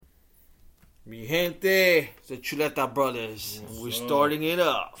Mi gente, the Chuleta brothers. We're starting it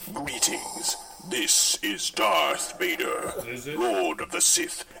off. Greetings. This is Darth Vader, Lord of the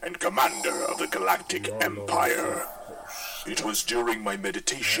Sith and Commander of the Galactic Empire. It was during my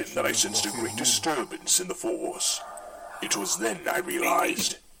meditation that I sensed a great disturbance in the Force. It was then I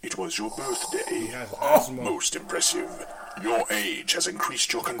realized it was your birthday. Most impressive. Your age has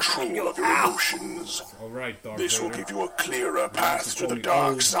increased your control of your emotions. This will give you a clearer path to the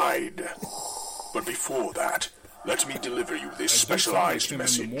dark side. But before that, let me deliver you this specialized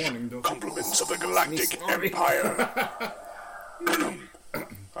message. Compliments of the Galactic Empire.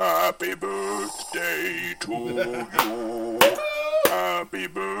 Happy birthday to you. Happy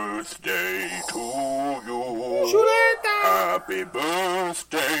birthday to you. Chuleta! Happy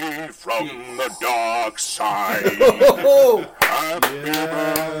birthday from the dark side. Happy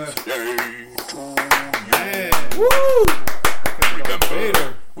birthday to you.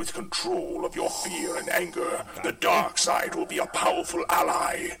 Remember, with control of your fear and anger, the dark side will be a powerful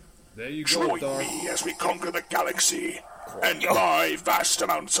ally. There you Join go, me as we conquer the galaxy and buy vast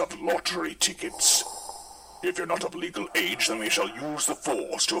amounts of lottery tickets. If you're not of legal age, then we shall use the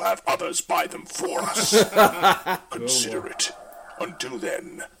Force to have others buy them for us. Consider it. Until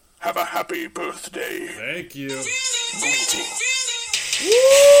then, have a happy birthday. Thank you. Greetings.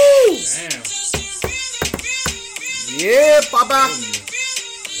 Woo! Damn. Yeah, Papa.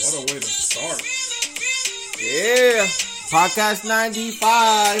 What a way to start. Yeah. Podcast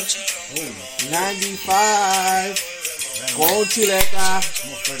 95. 95. Go on, Chuleta. I'm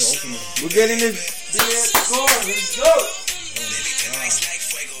afraid to open this. We're getting this beer going. Let's go.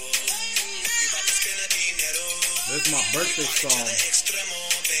 This is my birthday song.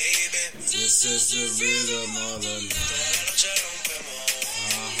 This is the rhythm of the night.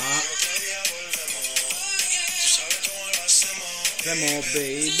 Come on,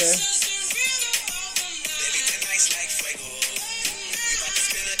 baby.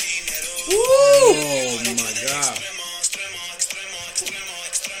 Woo! Oh my God.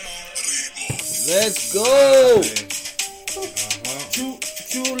 Let's go.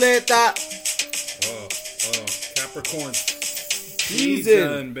 Chuleta. Capricorn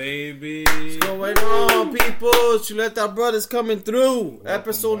Season, baby. What's going on, people? Chuleta brothers coming through.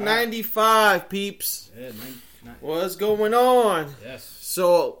 Episode 95, peeps. Yeah, What's going on? Yes.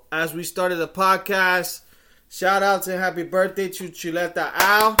 So, as we started the podcast, shout out to happy birthday to Chuleta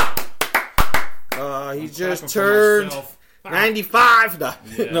Al. He just turned 95.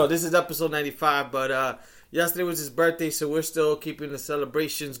 No, this is episode 95, but yesterday was his birthday, so we're still keeping the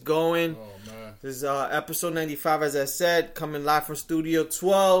celebrations going. Oh, man. This is episode 95, as I said, coming live from Studio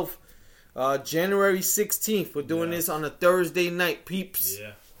 12, January 16th. We're doing this on a Thursday night, peeps.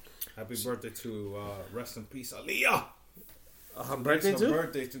 Yeah. Happy birthday to rest in peace, Aaliyah. Her birthday too? Her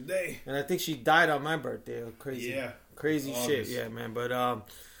birthday today. And I think she died on my birthday. Crazy. Yeah. Crazy August. shit. Yeah, man. But,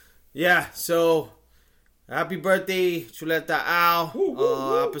 yeah, so happy birthday, Chuleta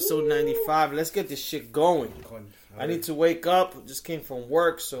Al. Episode 95. Let's get this shit going. I need to wake up. Just came from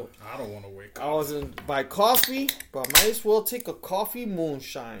work, so I don't want to wake up. I was in buy coffee, but might as well take a coffee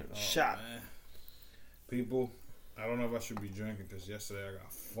moonshine shot. Man. People, I don't know if I should be drinking because yesterday I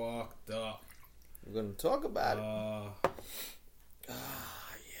got fucked up. We're gonna talk about it. Yeah,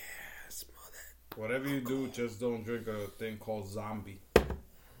 Smell that. Whatever you do, just don't drink a thing called Zombie.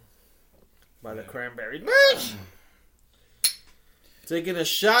 By the cranberry bitch. Taking a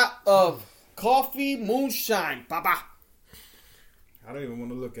shot of coffee moonshine, Papa. I don't even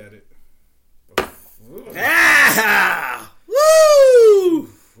want to look at it. Yeah! Woo!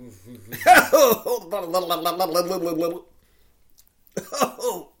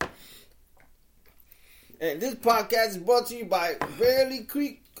 And this podcast is brought to you by Barely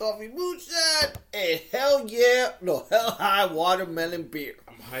Creek Coffee Moonshine and Hell High Watermelon Beer.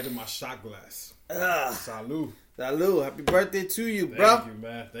 I'm hiding my shot glass. Salud. Happy birthday to you, bro. Thank you,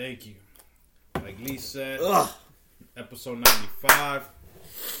 man. Thank you. Like Lee said, episode 95.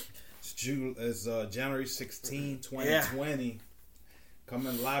 It's January 16, 2020. Yeah.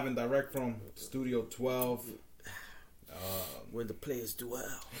 Coming live and direct from Studio 12. Where the players do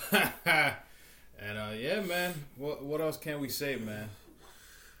well. And yeah, man. What else can we say, man?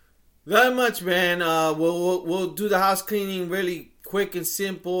 Not much, man. We'll do the house cleaning really quick and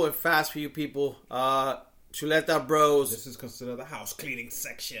simple and fast for you people. Chuleta Bros. This is considered the house cleaning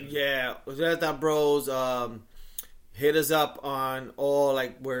section. Yeah, Chuleta Bros. Hit us up on all,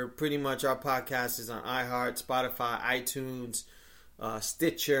 like, where pretty much our podcast is on iHeart, Spotify, iTunes,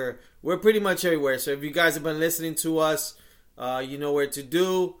 Stitcher. We're pretty much everywhere. So if you guys have been listening to us, you know where to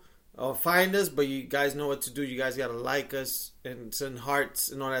do. Or find us, but you guys know what to do. You guys gotta like us and send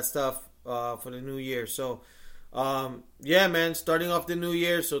hearts and all that stuff for the new year. So, yeah, man, starting off the new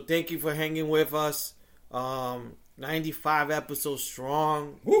year. So thank you for hanging with us. 95 episodes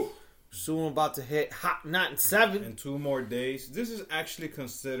strong. Woo! Soon about to hit hot 97. In 2 more days. This is actually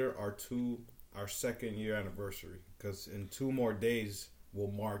considered our second year anniversary. Because in 2 more days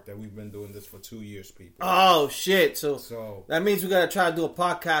will mark that we've been doing this for 2 years, people. Oh, shit. So that means we got to try to do a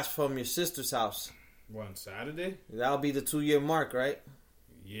podcast from your sister's house. What, on Saturday? That'll be the 2-year mark, right?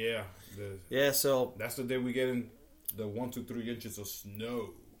 Yeah. So that's the day we get in the 1 to 3 inches of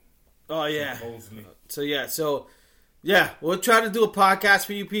snow. Oh, yeah. Supposedly. So, we'll try to do a podcast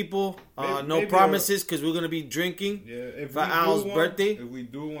for you people. No promises because we're going to be drinking for Al's birthday. If we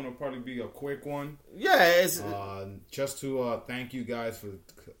do want to probably be a quick one. Yeah. It's, just to thank you guys for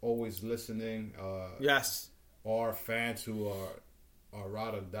always listening. Yes. Our fans who are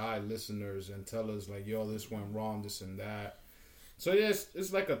ride or die listeners and tell us like, yo, this went wrong, this and that. So, yeah,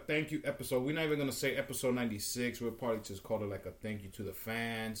 it's like a thank you episode. We're not even going to say episode 96. We'll probably just call it like a thank you to the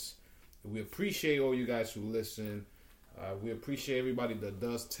fans. We appreciate all you guys who listen. We appreciate everybody that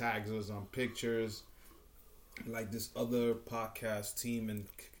does tags us on pictures. Like this other podcast team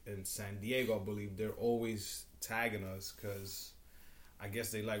in San Diego, I believe, they're always tagging us because I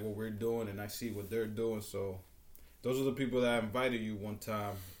guess they like what we're doing and I see what they're doing. So those are the people that invited you one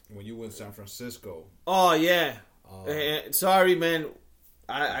time when you were in San Francisco. Oh, yeah. Sorry, man.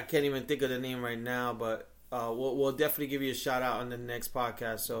 I can't even think of the name right now, but we'll definitely give you a shout out on the next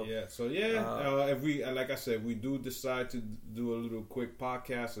podcast. So if we, like I said, if we do decide to do a little quick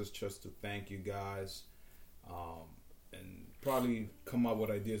podcast, it's just to thank you guys, and probably come up with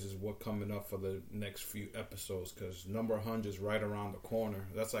ideas as what coming up for the next few episodes because number 100 is right around the corner.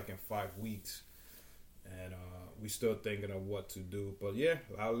 That's like in 5 weeks, and we still thinking of what to do. But yeah,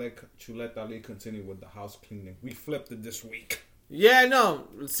 I'll let Chuleta continue with the house cleaning. We flipped it this week. Yeah, no,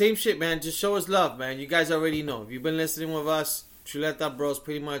 same shit, man. Just show us love, man. You guys already know. If you've been listening with us, Chuleta Bros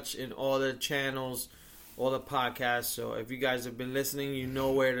pretty much in all the channels, all the podcasts. So if you guys have been listening, you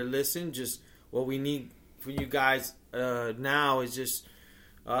know where to listen. Just what we need for you guys now is just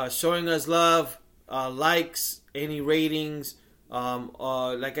showing us love, likes, any ratings.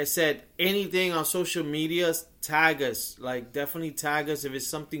 Like I said, anything on social media, tag us. Like, definitely tag us. If it's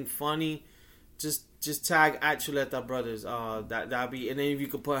something funny, just tag at Chuleta Brothers. That'll be, and then if you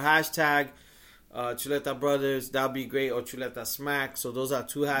could put hashtag Chuleta Brothers, that'll be great, or Chuleta Smack. So those are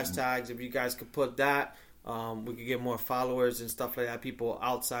 2 hashtags. If you guys could put that, we could get more followers and stuff like that. People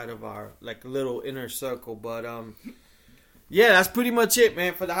outside of our like little inner circle. But yeah, that's pretty much it,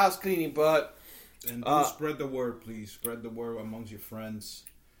 man, for the house cleaning. But and do spread the word, please. Spread the word amongst your friends,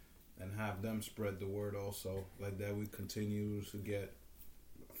 and have them spread the word also. Like that, we continue to get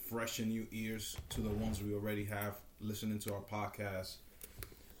fresh in new ears to the ones we already have listening to our podcast.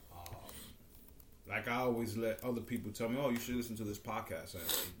 Like I always let other people tell me, oh, you should listen to this podcast. And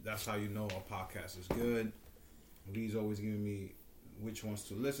that's how you know our podcast is good. Lee's always giving me which ones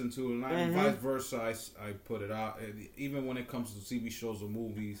to listen to, and vice versa. I put it out. Even when it comes to TV shows or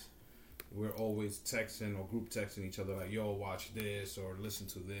movies, we're always texting or group texting each other like, yo, watch this or listen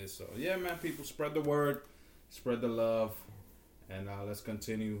to this. So yeah, man, people, spread the word, spread the love. And let's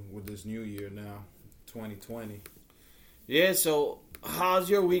continue with this new year now, 2020. Yeah, so how's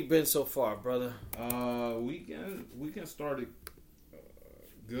your week been so far, brother? Weekend started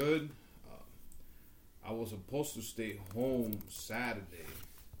good. I was supposed to stay home Saturday,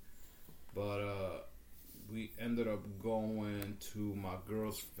 but we ended up going to my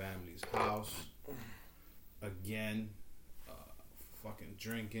girl's family's house again. Fucking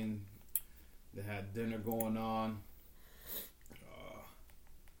drinking. They had dinner going on.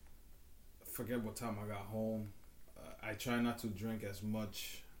 Forget what time I got home. I try not to drink as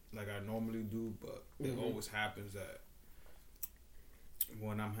much like I normally do, but it always happens that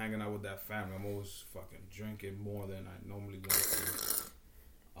when I'm hanging out with that family, I'm always fucking drinking more than I normally want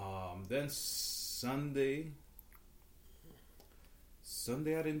to. Then Sunday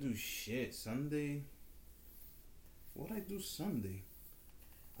I didn't do shit. Sunday, what did I do Sunday?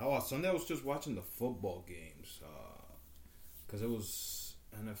 Oh, Sunday I was just watching the football games because it was.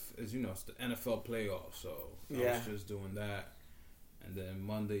 As you know, it's the NFL playoffs, so I was just doing that. And then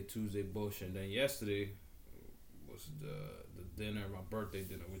Monday, Tuesday, Bush, and then yesterday was the dinner, my birthday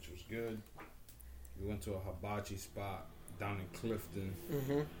dinner, which was good. We went to a hibachi spot down in Clifton.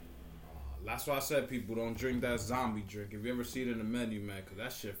 That's why I said, people, don't drink that zombie drink. If you ever see it in the menu, man, because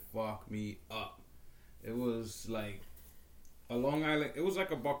that shit fucked me up. It was like a Long Island. It was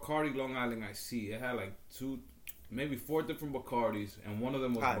like a Bacardi Long Island Iced. It had like 4 different Bacardis, and one of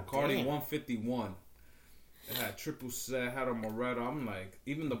them was Bacardi 151. It had triple set, had a Moretta. I'm like,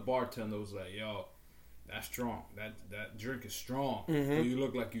 even the bartender was like, yo, that's strong. That drink is strong. Mm-hmm. So you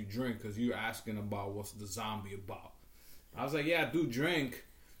look like you drink because you're asking about what's the zombie about. I was like, yeah, I do drink.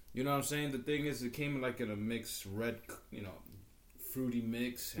 You know what I'm saying? The thing is, it came like in a mixed red, fruity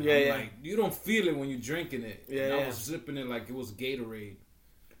mix. And I'm like, you don't feel it when you're drinking it. Yeah, and I was sipping it like it was Gatorade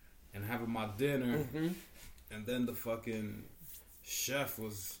and having my dinner. Mm-hmm. And then the fucking chef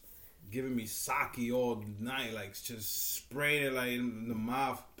was giving me sake all night, like just spraying it like in the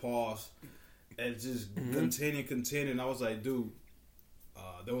mouth, pause, and just continue. And I was like, dude,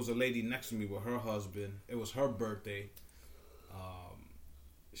 there was a lady next to me with her husband. It was her birthday.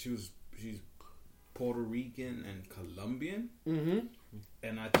 She's Puerto Rican and Colombian, and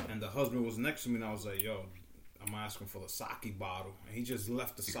the husband was next to me, and I was like, yo, I'm asking for the sake bottle, and he just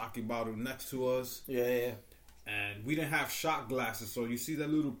left the sake bottle next to us. Yeah. And we didn't have shot glasses, so you see that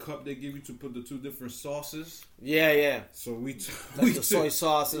little cup they give you to put the two different sauces? Yeah. So we took soy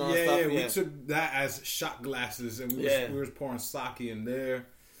sauce and all that stuff. Yeah, we took that as shot glasses, and we was pouring sake in there.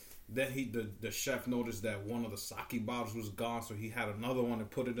 Then the chef noticed that one of the sake bottles was gone, so he had another one and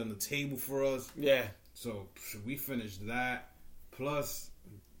put it on the table for us. Yeah. So we finished that. Plus,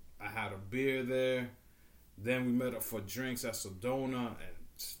 I had a beer there. Then we met up for drinks at Sedona, and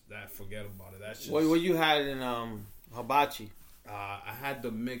that, forget about it. That's just... What you had in hibachi? I had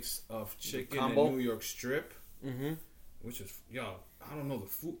the mix of chicken and New York strip, which is, I don't know, the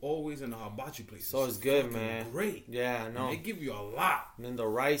food always in the hibachi place. So it's good, man. Great. Yeah, I know. And they give you a lot. And then the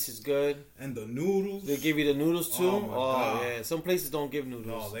rice is good. And the noodles. They give you the noodles too? Oh, my God. Yeah. Some places don't give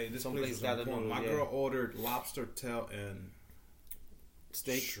noodles. No, some places got the noodles. My girl ordered lobster tail and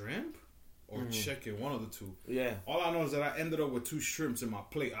steak, shrimp, or chicken, one of the two. Yeah. All I know is that I ended up with 2 shrimps in my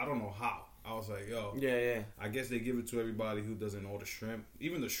plate. I don't know how. I was like, yo. Yeah. I guess they give it to everybody who doesn't order shrimp.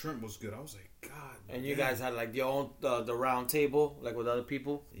 Even the shrimp was good. I was like, God. And you guys had like your own the round table, like with other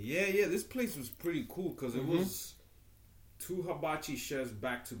people. Yeah. This place was pretty cool because it was 2 hibachi chefs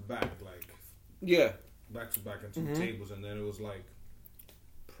back to back, like. Yeah. Back to back and 2 tables, and then it was like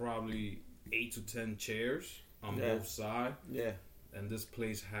probably 8 to 10 chairs on both sides. Yeah. And this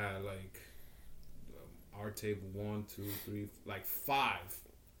place had like our table 1, 2, 3, like 5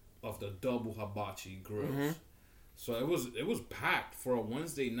 of the double hibachi grills. So it was packed for a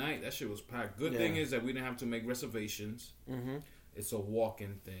Wednesday night. That shit was packed. Good thing is that we didn't have to make reservations. It's a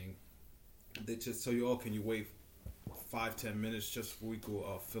walk-in thing. They just tell you, oh, can you wait 5-10 minutes just so we could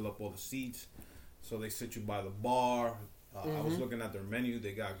fill up all the seats. So they sit you by the bar. I was looking at their menu.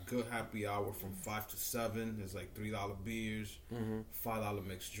 They got good happy hour from 5 to 7. It's like $3 beers, $5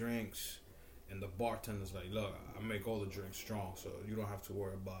 mixed drinks. And the bartender's like, look, I make all the drinks strong, so you don't have to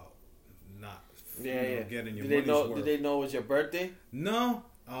worry about not getting your money's worth. Did they know it was your birthday? No.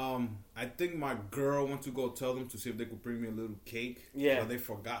 I think my girl went to go tell them to see if they could bring me a little cake. Yeah. But they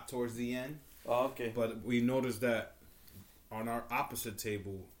forgot towards the end. Oh, okay. But we noticed that on our opposite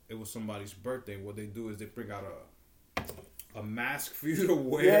table, it was somebody's birthday. What they do is they bring out a mask for you to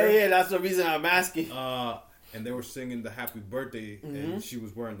wear. Yeah, that's the reason I'm asking. And they were singing the happy birthday, and she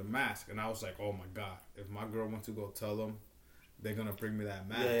was wearing the mask. And I was like, oh my God, if my girl went to go tell them, they're going to bring me that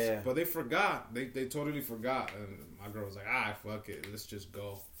mask. Yeah. But they forgot. They totally forgot. And my girl was like, fuck it. Let's just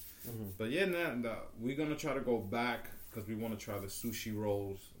go. But yeah, we're going to try to go back because we want to try the sushi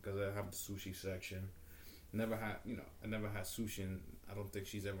rolls because I have the sushi section. I never had sushi, and I don't think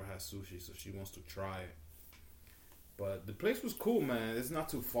she's ever had sushi, so she wants to try it. But the place was cool, man. It's not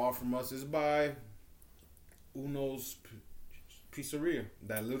too far from us. It's by Uno's Pizzeria,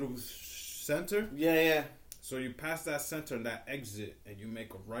 that little center. Yeah. So you pass that center and that exit, and you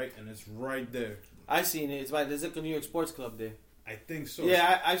make a right, and it's right there. I've seen it. It's by there's a New York Sports Club there. I think so.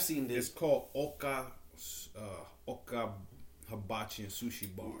 Yeah, I've seen this. It's called Oka Hibachi and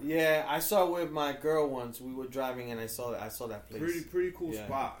Sushi Bar. Yeah, I saw it with my girl once. We were driving, and I saw that place. Pretty cool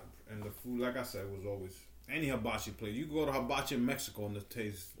spot. And the food, like I said, was always any hibachi place. You go to hibachi in Mexico, and it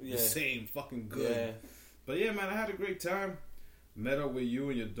tastes the same, fucking good. Yeah. But yeah, man, I had a great time. Met up with you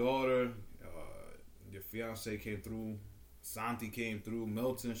and your daughter. Your fiance came through. Santi came through.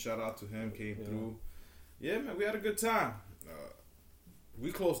 Milton, shout out to him, came through. Yeah, man, we had a good time.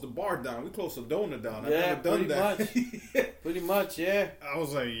 We closed the bar down. We closed the donut down. I've never done that. Pretty much, yeah. I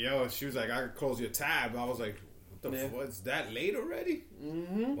was like, yo, she was like, I could close your tab. I was like, what the fuck? It's that late already?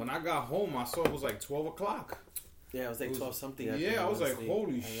 When I got home, I saw it was like 12 o'clock. Yeah, it was like 12 something. I was like,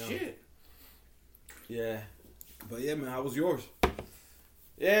 holy shit. Yeah. But yeah, man, how was yours?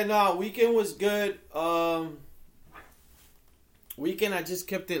 Yeah, no, weekend was good. Weekend, I just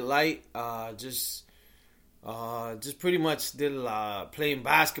kept it light. Just pretty much did playing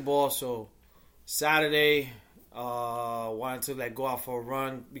basketball. So Saturday, wanted to like go out for a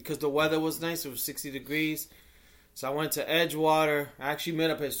run because the weather was nice. It was 60 degrees. So I went to Edgewater. I actually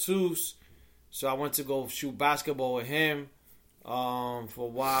met up at Jesus. So I went to go shoot basketball with him for a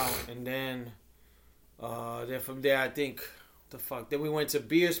while. And then from there, I think, Then we went to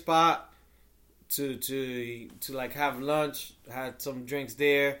Beer Spot to like have lunch. Had some drinks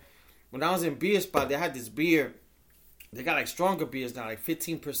there. When I was in Beer Spot, they had this beer. They got like stronger beers now, like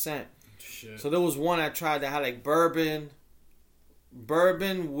 15%. Shit. So there was one I tried that had like bourbon,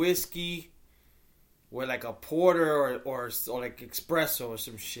 whiskey, with like a porter or like espresso or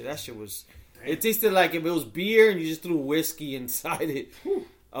some shit. That shit was... Damn. It tasted like if it was beer and you just threw whiskey inside it.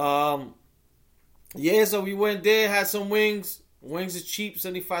 Yeah, so we went there, had some wings. Wings is cheap,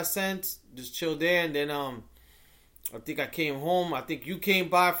 75 cents. Just chilled there. And then I think I came home. I think you came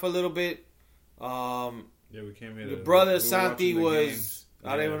by for a little bit. Yeah, we came here. Your brother Santi was...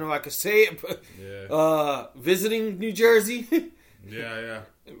 I don't even know if I could say it, but... Yeah. Visiting New Jersey. Yeah.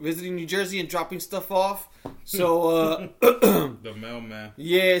 Visiting New Jersey and dropping stuff off. So, the mailman.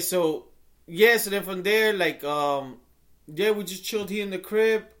 Yeah, so then from there, like, we just chilled here in the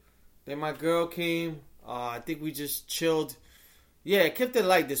crib. Then my girl came. I think we just chilled. Yeah, kept it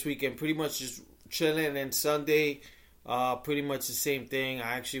light this weekend. Pretty much just chilling. And then Sunday, pretty much the same thing.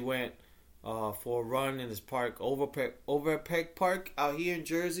 I actually went for a run in this park, Overpeck Park out here in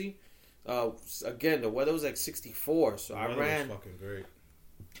Jersey. Again, the weather was like 64, so I ran. Was fucking great.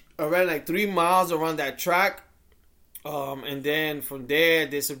 I ran like 3 miles around that track, and then from there,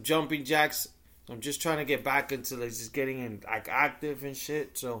 did some jumping jacks. I'm just trying to get back into like just getting in like active and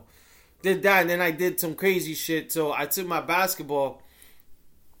shit. So did that, and then I did some crazy shit. So I took my basketball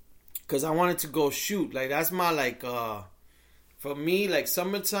because I wanted to go shoot. Like that's my like for me like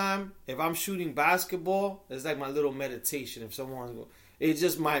summertime. If I'm shooting basketball, it's like my little meditation. If someone it's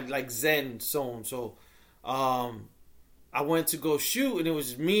just my like Zen zone. So I went to go shoot, and it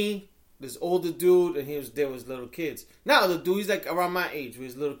was me, this older dude, and there was little kids. Now the dude, he's like around my age with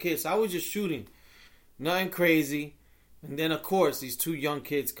his little kids. So I was just shooting, nothing crazy. And then of course these 2 young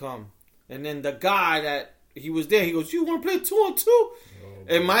kids come, and then the guy that he was there, he goes, "You want to play 2-on-2?" Oh,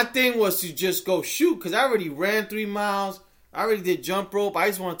 and my thing was to just go shoot because I already ran 3 miles. I already did jump rope. I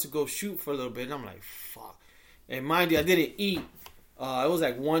just wanted to go shoot for a little bit, and I'm like, fuck. And mind you, I didn't eat. It was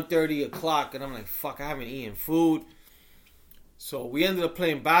like 1:30 o'clock, and I'm like, fuck, I haven't eaten food. So we ended up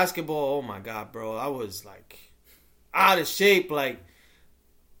playing basketball. Oh my God, bro. I was like out of shape. Like,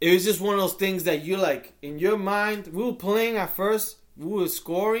 it was just one of those things that you're like, in your mind, we were playing at first, we were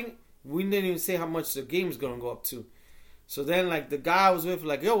scoring. We didn't even say how much the game was going to go up to. So then, like, the guy I was with,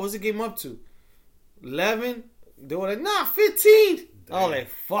 like, yo, what's the game up to? 11? They were like, nah, 15. Damn. I was like,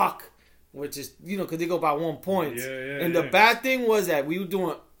 fuck. Which is, because they go by 1 point. Yeah, and the bad thing was that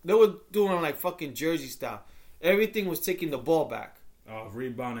they were doing like fucking Jersey style. Everything was taking the ball back.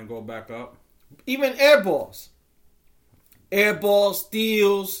 Rebound and go back up. Even air balls,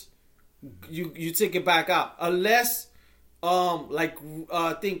 steals, you take it back out. Unless,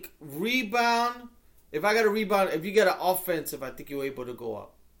 I think rebound. If I got a rebound, if you get an offensive, I think you're able to go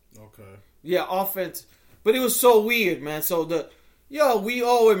up. Okay. Yeah, offense. But it was so weird, man. So we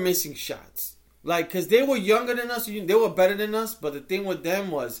all were missing shots. Like, because they were younger than us. They were better than us. But the thing with them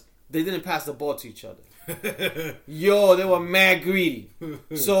was they didn't pass the ball to each other. They were mad greedy.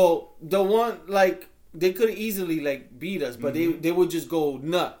 So the one, like, they could easily, like, beat us. But they would just go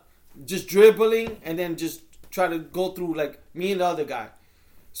nut. Just dribbling and then just try to go through, like, me and the other guy.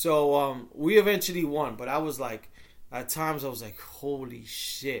 So we eventually won. But I was like, at times I was like, holy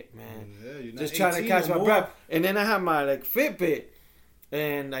shit, man. Yeah, you're not just trying to catch my breath. And then I had my, like, Fitbit.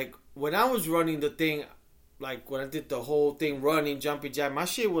 And, like, when I was running the thing, like, when I did the whole thing, running, jumping jack, my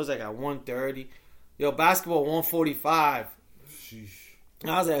shit was, like, at 130. Basketball, 145. Sheesh.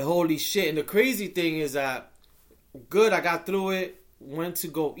 I was like, holy shit. And the crazy thing is that, I got through it, went to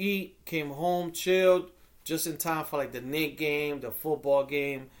go eat, came home, chilled, just in time for, like, the Knicks game, the football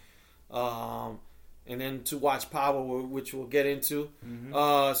game, and then to watch Power, which we'll get into.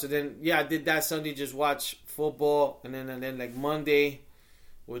 Mm-hmm. So then, I did that Sunday, just watch football, and then like, Monday,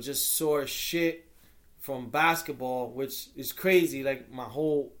 was just sore shit from basketball, which is crazy. Like, my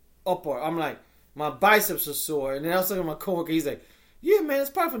whole upper, I'm like, my biceps are sore. And then I was talking to my coworker, he's like, yeah, man, it's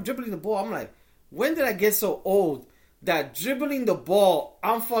probably from dribbling the ball. I'm like, when did I get so old that dribbling the ball,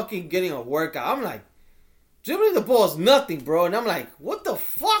 I'm fucking getting a workout? I'm like, dribbling the ball is nothing, bro. And I'm like, what the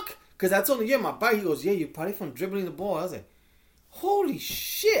fuck? Because I told him, my bike, he goes, yeah, you're probably from dribbling the ball. I was like, holy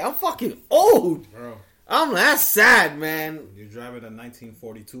shit, I'm fucking old. Bro. I'm like, that's sad, man. You're driving a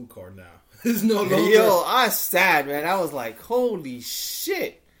 1942 car now. It's no longer. Yo, I'm sad, man. I was like, holy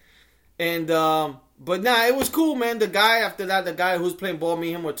shit. And but nah, it was cool, man. The guy after that, the guy who's playing ball, me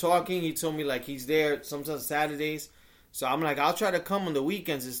and him were talking. He told me like he's there sometimes Saturdays. So I'm like, I'll try to come on the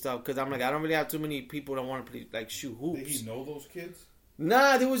weekends and stuff because I'm like, I don't really have too many people that want to play like shoot hoops. Did he know those kids?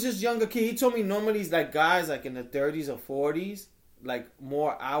 Nah, there was just younger kid. He told me normally it's like guys like in the 30s or 40s, like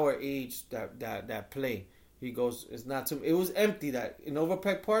more our age that play. He goes, it's not too. It was empty that in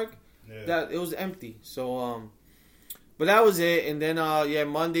Overpeck Park. Yeah. That it was empty. So but that was it. And then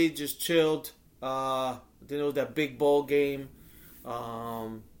Monday just chilled. Then it was that big bowl game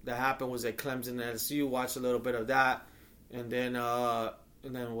that happened was at Clemson and LSU. Watched a little bit of that. And then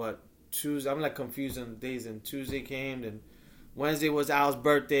what? Tuesday. I'm like confused on the days. And Tuesday came. And Wednesday was Al's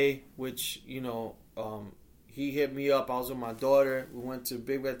birthday, which he hit me up. I was with my daughter. We went to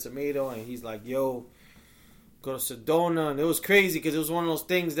Big Red Tomato, and he's like, "Yo, go to Sedona." And it was crazy because it was one of those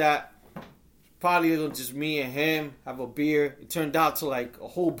things that probably it was just me and him have a beer. It turned out to like a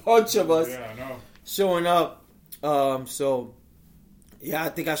whole bunch of us showing up. So I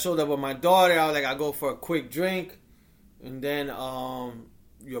think I showed up with my daughter. I was like, I go for a quick drink. And then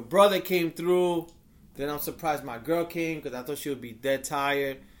your brother came through. Then I'm surprised my girl came because I thought she would be dead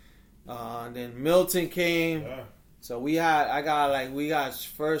tired. And then Milton came. Yeah. So we had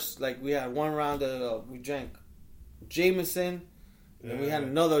one round of, we drank Jameson. And we had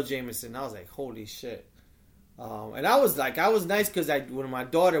another Jameson. I was like, holy shit. And I was nice because with my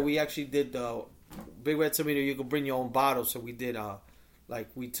daughter, we actually did the Big Red Tomato. You could bring your own bottle. So we did,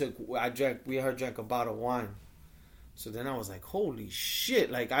 we had drank a bottle of wine. So then I was like, holy shit.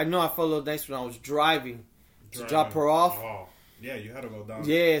 Like, I know I felt a little nice when I was driving to drop her off. Oh, yeah, you had to go down.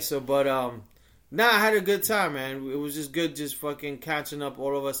 Yeah, so, but, I had a good time, man. It was just good just fucking catching up,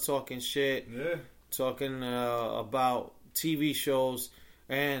 all of us talking shit. Yeah. Talking about TV shows.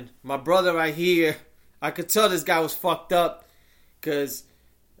 And my brother right here, I could tell this guy was fucked up because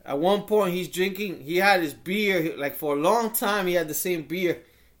at one point he had his beer, like for a long time he had the same beer.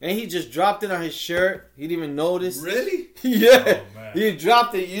 And he just dropped it on his shirt. He didn't even notice. Really? Yeah. Oh, man. He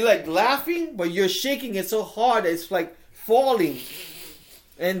dropped it. You're like laughing, but you're shaking it so hard that it's like falling.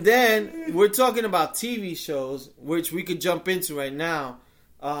 And then we're talking about TV shows, which we could jump into right now.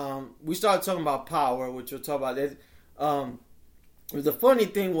 We started talking about Power, which we'll talk about it. The funny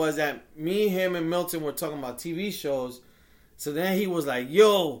thing was that me, him, and Milton were talking about TV shows. So then he was like,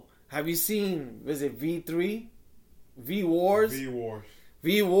 yo, have you seen, was it V3? V-Wars?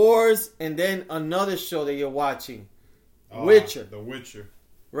 V-Wars, and then another show that you're watching. Witcher. The Witcher.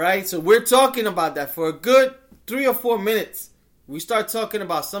 Right? So we're talking about that for a good 3 or 4 minutes. We start talking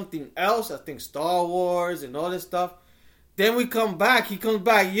about something else. I think Star Wars and all this stuff. Then we come back. He comes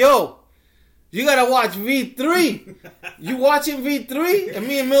back. Yo, you got to watch V3. You watching V3? And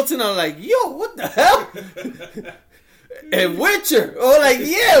me and Milton are like, yo, what the hell? And Witcher. Oh, like,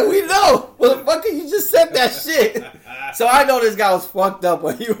 yeah, we know. Motherfucker, you just said that shit. So I know this guy was fucked up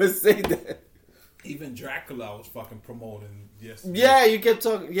when he was saying that. Even Dracula was fucking promoting. Yes. Yeah, you kept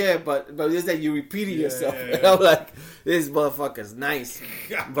talking. Yeah, but it's that you repeated yourself. Yeah. And I'm like, this motherfucker's nice.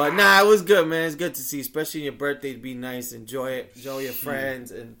 But nah, it was good, man. It's good to see, especially your birthday, to be nice, enjoy it, enjoy your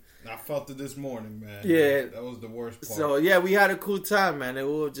friends, and. I felt it this morning, man. Yeah, that was the worst part. So yeah, we had a cool time, man. And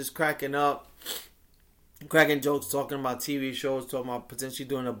we were just cracking up. Cracking jokes, talking about TV shows, talking about potentially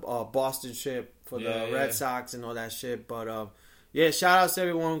doing a Boston trip for the Red Sox and all that shit. But shout out to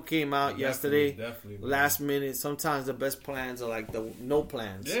everyone who came out yesterday. Definitely. Last minute. Sometimes the best plans are like the no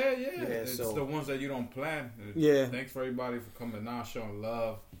plans. Yeah. It's the ones that you don't plan. Yeah. Thanks for everybody for coming out, showing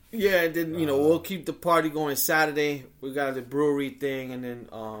love. Yeah, and then we'll keep the party going Saturday. We got the brewery thing, and then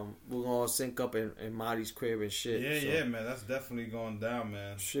we're gonna sync up in Marty's crib and shit. Yeah, man. That's definitely going down,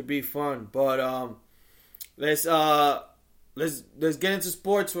 man. Should be fun, but Let's get into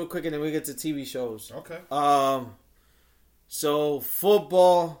sports real quick and then we get to TV shows. Okay. So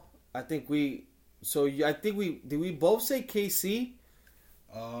football, did we both say KC?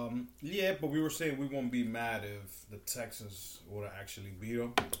 Yeah, but we were saying we won't be mad if the Texans would have actually beat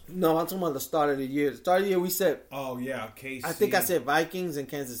them. No, I'm talking about the start of the year. The start of the year we said. Oh yeah, KC. I think I said Vikings and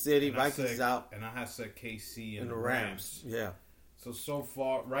Kansas City. And Vikings is out. And I had said KC and the Rams. Yeah. So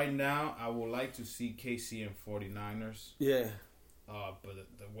far, right now, I would like to see KC and 49ers. Yeah. But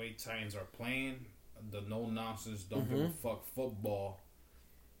the way Titans are playing, the no-nonsense, don't give a fuck football,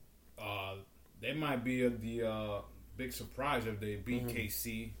 they might be the big surprise if they beat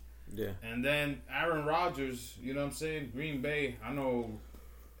KC. Yeah. And then Aaron Rodgers, you know what I'm saying? Green Bay, I know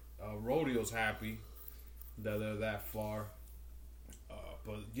Rodeo's happy that they're that far.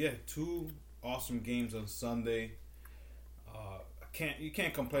 But, yeah, 2 awesome games on Sunday. you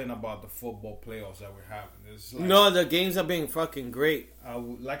can't complain about the football playoffs that we're having. It's like, no, the games are being fucking great.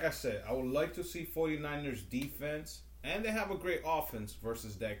 Like I said, I would like to see 49ers defense, and they have a great offense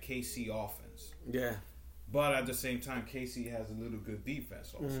versus that KC offense. Yeah. But at the same time, KC has a little good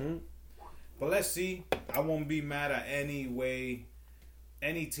defense also. Mm-hmm. But let's see. I won't be mad at any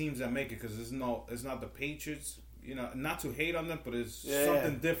teams that make it, because it's not the Patriots. You know, not to hate on them, but it's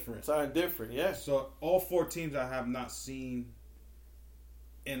something different. Something different, yeah. So all 4 teams I have not seen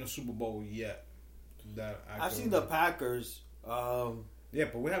in the Super Bowl yet. I've seen the Packers. Yeah,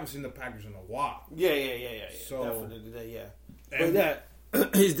 but we haven't seen the Packers in a while. Yeah. So definitely, yeah. But that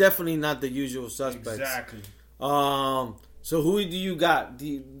he's definitely not the usual suspects. Exactly. So who do you got?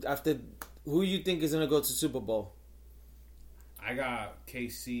 Who you think is gonna go to Super Bowl? I got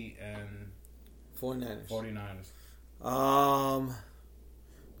KC and 49ers.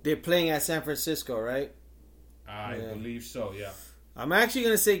 They're playing at San Francisco, right? I believe so. Yeah. I'm actually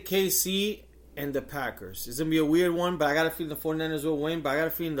gonna say KC and the Packers. It's gonna be a weird one, but I got a feeling the 49ers will win. But I got a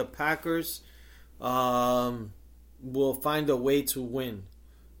feeling the Packers will find a way to win.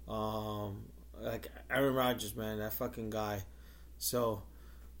 Like Aaron Rodgers, man, that fucking guy. So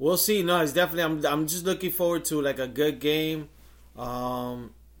we'll see. No, it's definitely. I'm just looking forward to like a good game. So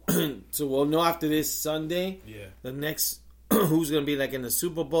we'll know after this Sunday. Yeah. The next who's gonna be like in the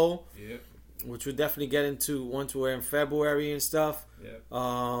Super Bowl. Yeah. Which we'll definitely get into once we're in February and stuff. Yeah.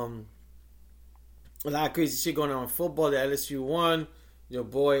 A lot of crazy shit going on in football. The LSU won. Your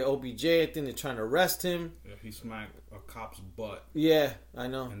boy OBJ, I think they're trying to arrest him. Yeah, he smacked a cop's butt. Yeah, I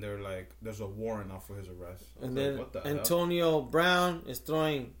know. And they're like, there's a warrant out for his arrest. And then what the Antonio Brown is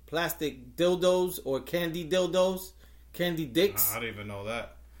throwing plastic dildos or candy dildos, candy dicks. I didn't even know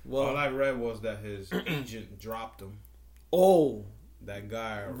that. Well, all I read was that his agent dropped him. Oh. That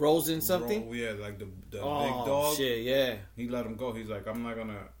guy. Rosen something? Yeah, like the big dog. Shit, yeah. He let him go. He's like, I'm not going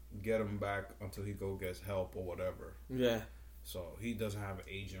to get him back until he go gets help or whatever. Yeah. So he doesn't have an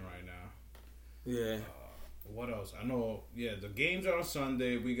agent right now. Yeah. What else? I know, the games are on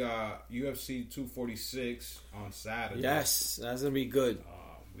Sunday. We got UFC 246 on Saturday. Yes, that's going to be good.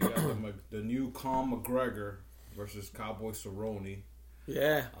 We got the new McGregor versus Cowboy Cerrone.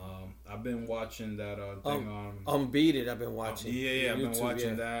 Yeah. I've been watching that thing on... Unbeaten, I've been watching. I've been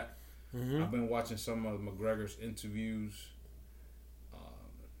watching that. Mm-hmm. I've been watching some of McGregor's interviews.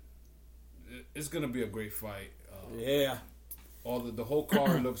 It's going to be a great fight. Yeah. The whole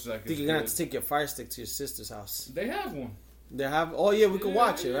card looks like. I think you're gonna have to take your fire stick to your sister's house. They have one. They have. Oh yeah, we can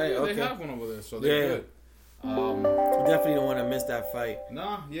watch it, right? Yeah, okay. They have one over there, so they're good. Definitely don't want to miss that fight.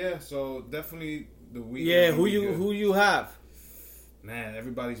 Nah, yeah. So definitely the week. Yeah, who you have? Man,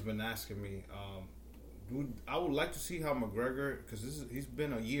 everybody's been asking me. I would like to see how McGregor, because he's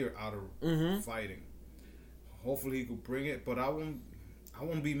been a year out of fighting. Hopefully he could bring it, but I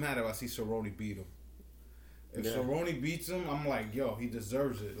won't be mad if I see Cerrone beat him. If Cerrone beats him, I'm like, yo, he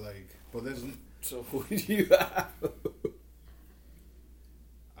deserves it. Like, but there's. So who do you have?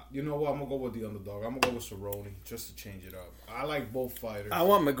 You know what? I'm gonna go with the underdog. I'm gonna go with Cerrone just to change it up. I like both fighters. I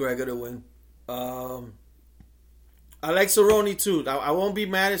want McGregor to win. I like Cerrone too. I won't be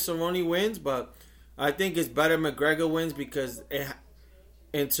mad if Cerrone wins, but I think it's better McGregor wins because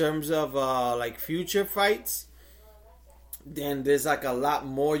in terms of like future fights, then there's like a lot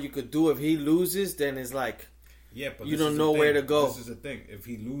more you could do. If he loses, then it's like. Yeah, but you don't know where to go. This is the thing. If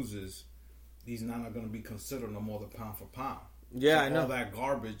he loses, he's not going to be considered no more the pound for pound. Yeah, so I know. All that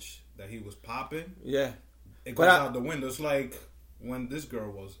garbage that he was popping, it goes out the window. It's like when this girl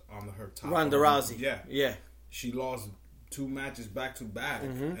was on her top. Ronda Rousey. Yeah. She lost 2 matches back to back,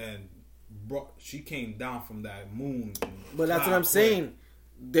 and she came down from that moon. But that's what I'm saying.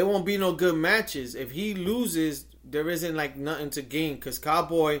 There won't be no good matches. If he loses, there isn't like nothing to gain because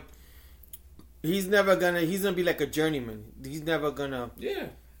Cowboy. He's gonna be like a journeyman. He's never gonna. Yeah,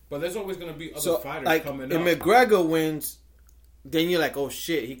 but there's always gonna be other fighters coming up. If McGregor wins, then you're like, oh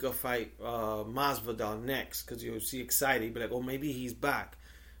shit, he could fight Masvidal next because you'll see excited. You'll be like, oh, maybe he's back.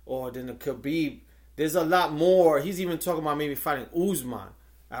 Or then the Khabib. There's a lot more. He's even talking about maybe fighting Usman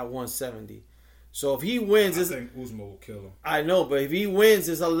at 170. So if he wins, I think Usman will kill him. I know, but if he wins,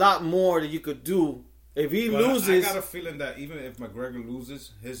 there's a lot more that you could do. If he loses... I got a feeling that even if McGregor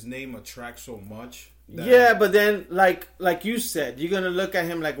loses, his name attracts so much. Yeah, but then, like you said, you're going to look at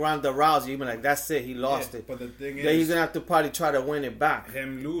him like Ronda Rousey. You're like, that's it, he lost it. But the thing is... Then he's going to have to probably try to win it back.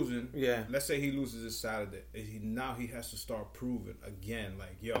 Him losing... Yeah. Let's say he loses this Saturday. Now he has to start proving again,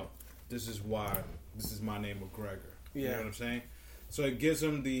 like, yo, this is my name, McGregor. You know what I'm saying? So it gives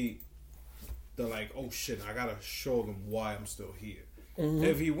him the like, oh shit, I got to show them why I'm still here. Mm-hmm.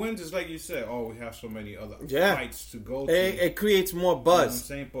 If he wins, it's like you said, we have so many other fights to go to. It creates more buzz. You know what I'm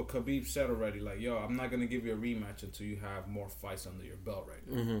saying? But Khabib said already, like, I'm not going to give you a rematch until you have more fights under your belt right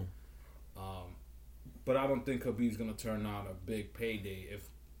now. Mm-hmm. But I don't think Khabib's going to turn out a big payday if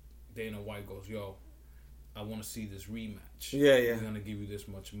Dana White goes, I want to see this rematch. Yeah. We're going to give you this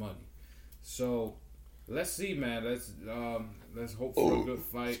much money. So, let's see, man. Let's hope for a good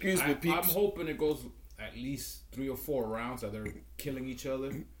fight. Excuse me, peeps. I'm hoping it goes at least 3 or 4 rounds that they're killing each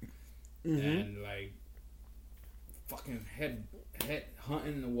other. And, like, fucking head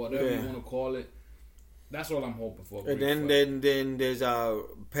hunting or whatever you want to call it. That's all I'm hoping for. And then there's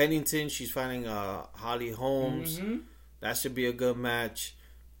Pennington. She's fighting Holly Holmes. Mm-hmm. That should be a good match.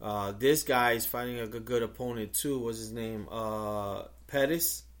 This guy is fighting a good opponent too. What's his name?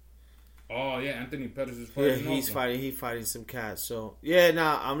 Pettis. Oh yeah, Anthony Pettis is fighting. Yeah, he's fighting some cats. So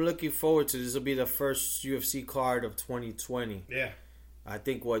I'm looking forward to this. Will be the first UFC card of 2020. Yeah. I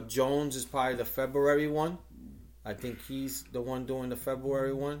think Jones is probably the February one. I think he's the one doing the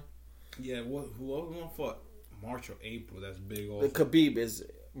February one. Yeah, whoever one fought March or April, that's big also. The Khabib is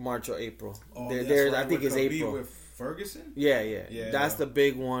March or April. Oh, right. I think it's Khabib April. With Ferguson? Yeah. That's the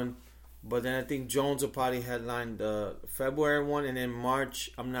big one. But then I think Jones will probably headline the February one, and then March,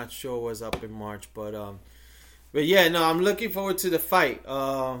 I'm not sure what's up in March. But yeah, no, I'm looking forward to the fight.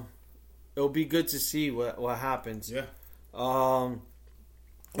 It'll be good to see what happens. Yeah. Other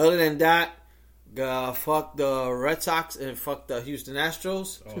than that, fuck the Red Sox and fuck the Houston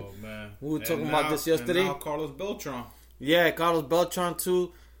Astros. Oh, man. We were talking about this yesterday. And now Carlos Beltran. Yeah, Carlos Beltran,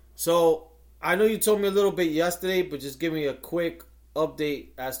 too. So, I know you told me a little bit yesterday, but just give me a quick update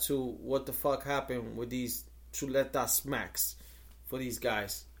as to what the fuck happened with these Chuleta smacks for these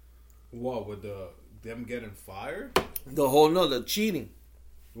guys. What, with them getting fired? The cheating.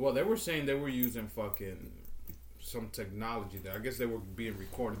 Well, they were saying they were using fucking some technology there. I guess they were being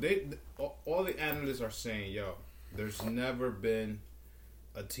recorded. All the analysts are saying, there's never been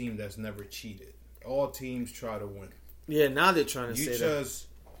a team that's never cheated. All teams try to win. Yeah, now they're trying to say that. You just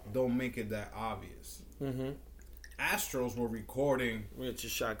don't make it that obvious. Mm-hmm. Astros were recording. With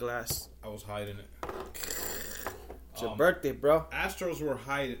your shot glass. I was hiding it. It's your birthday, bro. Astros were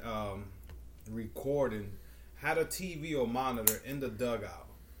recording, had a TV or monitor in the dugout.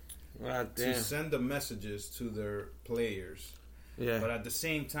 To send the messages to their players. Yeah. But at the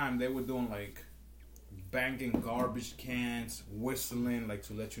same time, they were doing like banging garbage cans, whistling like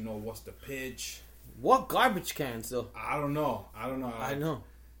to let you know what's the pitch. What garbage cans though? I don't know. I know.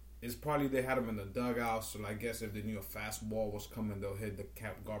 It's probably they had them in the dugout, so I guess if they knew a fastball was coming, they'll hit the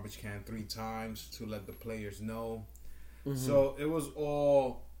garbage can 3 times to let the players know. Mm-hmm. So it was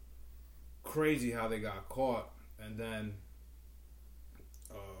all crazy how they got caught, and then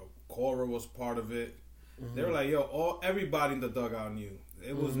Cora was part of it. Mm-hmm. They were like, everybody in the dugout knew.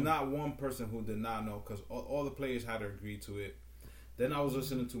 It was not one person who did not know, because all the players had to agree to it. Then I was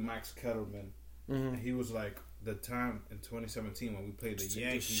listening to Max Kellerman, and he was like, the time in 2017 when we played the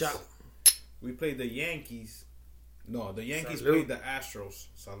Yankees. We played the Yankees. No, the Yankees played the Astros.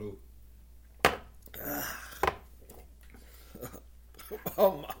 Salud.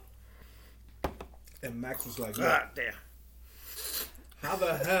 Oh my. And Max was like, God damn. How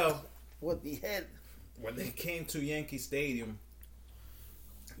the hell? What the hell? When they came to Yankee Stadium,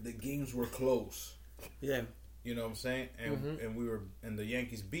 the games were close. Yeah. You know what I'm saying? And the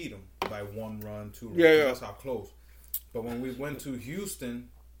Yankees beat them by 1 run, 2 runs. Yeah. That's how close. But when we went to Houston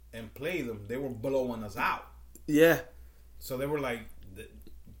and played them, they were blowing us out. Yeah. So they were like,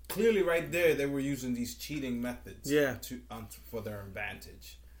 clearly right there, they were using these cheating methods. Yeah. For their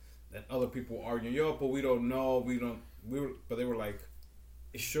advantage. Then other people arguing, but we don't know, but they were like,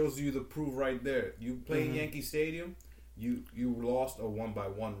 it shows you the proof right there. You play in Yankee Stadium, you lost a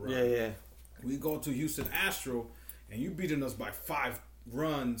 1-by-1 run. Yeah. We go to Houston Astro, and you beating us by 5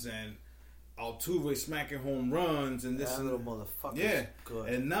 runs, and Altuve smacking home runs, and this little motherfucker. Yeah, good.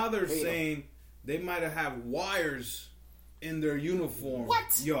 And now they're saying they might have had wires in their uniform.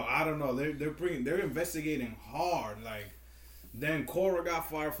 What? I don't know. They're investigating hard. Like, then Cora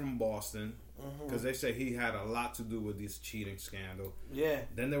got fired from Boston because they say he had a lot to do with this cheating scandal. Yeah.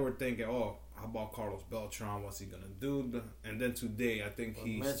 Then they were thinking, how about Carlos Beltran? What's he gonna do? And then today, I think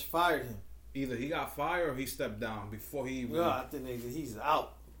Mets fired him. Either he got fired or he stepped down before he even... Yeah, I think he's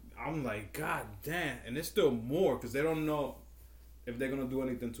out. I'm like, God damn. And there's still more because they don't know if they're going to do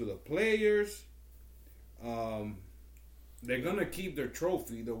anything to the players. They're going to keep their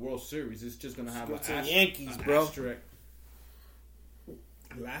trophy, the World Series. It's just going to have an Yankees, bro. asterisk.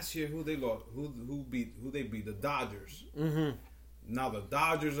 Last year, who they lost? Who they beat? The Dodgers. Mm-hmm. Now the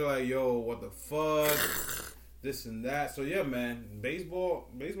Dodgers are like, what the fuck? this and that. So yeah, man,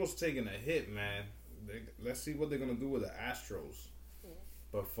 baseball's taking a hit, man. Let's see what they're gonna do with the Astros.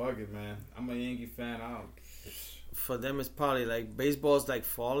 But fuck it, man. I'm a Yankee fan. For them, it's probably like baseball's like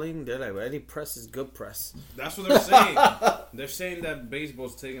falling. They're like, any press is good press. That's what they're saying. They're saying that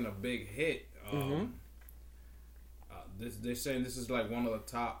baseball's taking a big hit. They're saying this is like one of the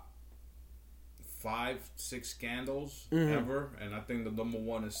top 5-6 scandals ever, and I think the number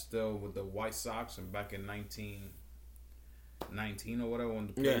one is still with the White Sox, and back in 1919 or whatever, when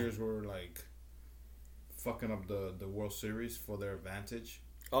the players were like fucking up the World Series for their advantage.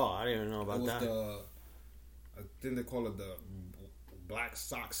 Oh, I didn't even know about that. I think they call it the Black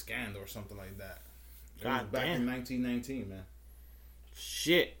Sox scandal or something like that. It God was back damn. in 1919, man.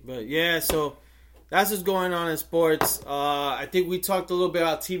 Shit, but yeah, so that's what's going on in sports. I think we talked a little bit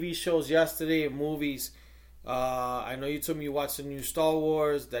about TV shows yesterday and movies. I know you told me you watched the new Star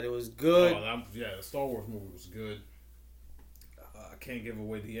Wars, that it was good. The Star Wars movie was good. I can't give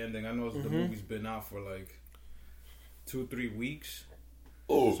away the ending. I know the movie's been out for like 2-3 weeks.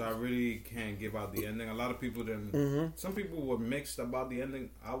 Oh. So I really can't give out the ending. A lot of people didn't. Some people were mixed about the ending.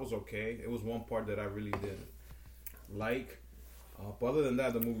 I was okay. It was one part that I really didn't like. But other than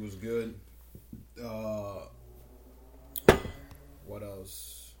that, the movie was good. What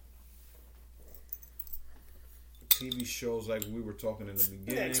else? TV shows like we were talking in the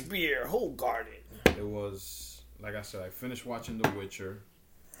beginning. Next beer, whole garden. It was, like I said, I finished watching The Witcher.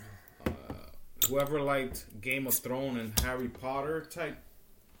 Whoever liked Game of Thrones and Harry Potter type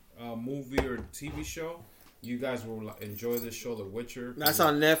movie or TV show, you guys will enjoy this show, The Witcher. That's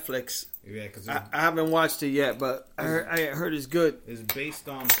on Netflix. Yeah, because I haven't watched it yet, but I heard it's good. It's based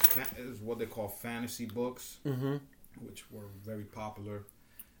on is what they call fantasy books, which were very popular,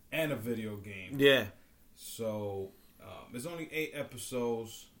 and a video game. Yeah. So there's only 8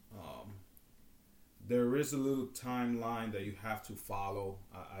 episodes. There is a little timeline that you have to follow.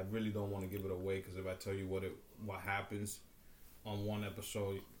 I really don't want to give it away because if I tell you what happens on one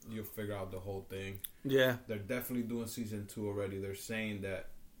episode, you'll figure out the whole thing. Yeah. They're definitely doing season 2 already. They're saying that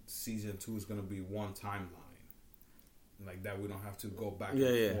season 2 is going to be one timeline. Like that, we don't have to go back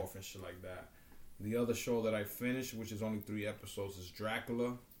and forth and shit like that. The other show that I finished, which is only 3 episodes, is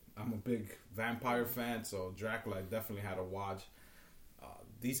Dracula. I'm a big vampire fan, so Dracula I definitely had to watch.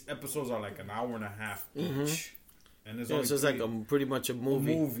 These episodes are like an hour and a half each. And there's only so it's like pretty much a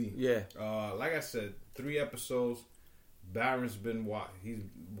movie. Yeah. Like I said, 3 episodes. Baron's been he's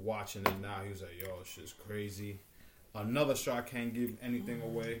watching it now. He was like, yo, this shit's crazy. Another show I can't give anything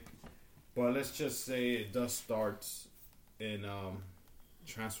away. But let's just say it does start in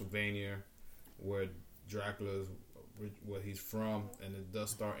Transylvania, where Dracula is where he's from, and it does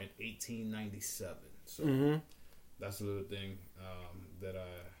start in 1897. So that's a little thing that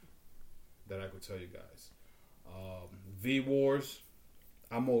I could tell you guys. V Wars,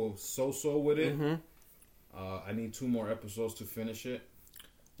 I'm so with it. I need 2 more episodes to finish it.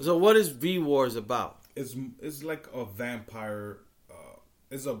 So what is V Wars about? It's like a vampire.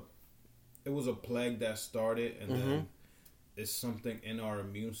 It was a plague that started, and then it's something in our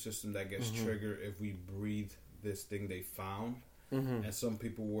immune system that gets triggered if we breathe this thing they found. And some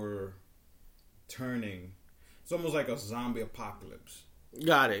people were turning. It's almost like a zombie apocalypse.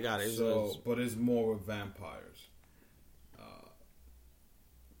 Got it. So, but it's more with vampires.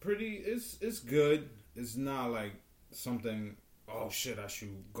 It's good. It's not like something, oh shit, I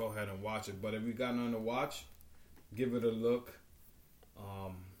should go ahead and watch it. But if you got nothing to watch, give it a look.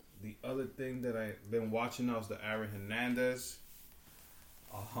 The other thing that I've been watching now is the Aaron Hernandez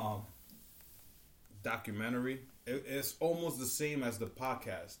documentary. It's almost the same as the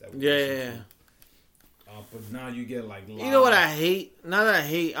podcast that we listen to. But now you get like live. You know what I hate? Not that I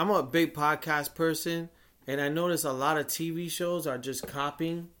hate. I'm a big podcast person, and I notice a lot of TV shows are just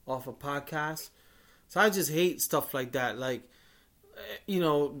copying off of podcasts. So I just hate stuff like that. Like,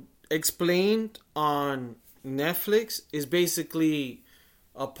 Explained on Netflix is basically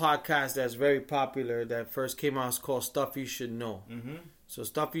a podcast that's very popular that first came out. It's called Stuff You Should Know. So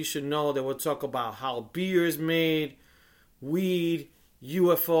Stuff You Should Know, they will talk about how beer is made, weed,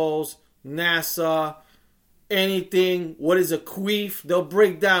 UFOs, NASA, anything. What is a queef? They'll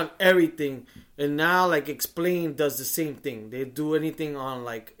break down everything. And now, like, Explained does the same thing. They do anything on,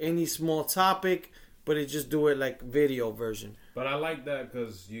 like, any small topic, but they just do it, like, video version. But I like that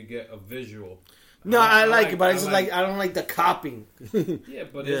because you get a visual. No, I like it, but it's just like I don't like the copying. Yeah,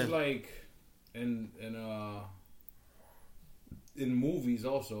 but it's like in movies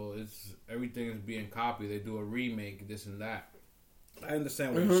also, it's everything is being copied. They do a remake, this and that. I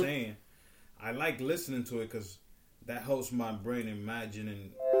understand what you're saying. I like listening to it because that helps my brain imagine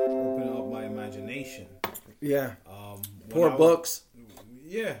and open up my imagination. Yeah. Poor books.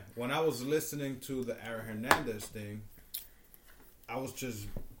 Yeah. When I was listening to the Aaron Hernandez thing, I was just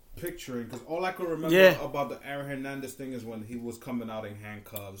picturing, because all I could remember about the Aaron Hernandez thing is when he was coming out in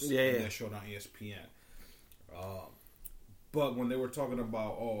handcuffs. And they showed on ESPN. But when they were talking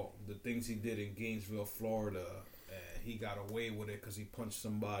about the things he did in Gainesville, Florida, he got away with it because he punched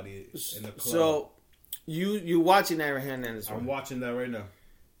somebody in the club. So you watching Aaron Hernandez? I'm watching that right now.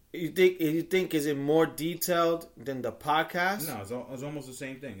 You think is it more detailed than the podcast? No, it's almost the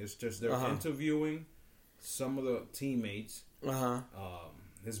same thing. It's just they're interviewing some of the teammates.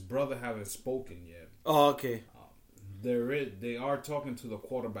 His brother haven't spoken yet. Oh, okay. They are talking to the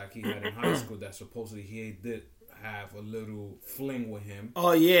quarterback he had in high school that supposedly he did have a little fling with him.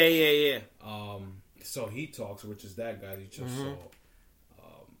 Oh, yeah. So he talks, which is that guy you just saw.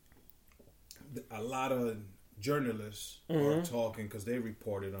 A lot of journalists are talking because they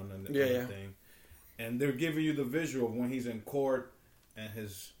reported on the thing. And they're giving you the visual of when he's in court and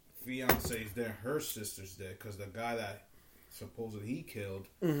his fiance is there, her sister's there, because the guy that supposedly he killed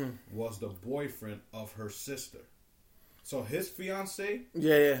was the boyfriend of her sister. So his fiance,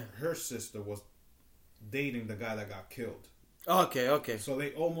 her sister was dating the guy that got killed. Okay. So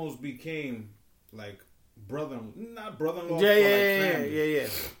they almost became like not brother-in-law, but family. Yeah.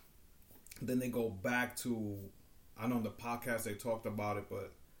 Then they go back to, I know on the podcast they talked about it,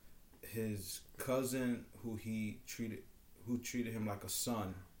 but his cousin who treated him like a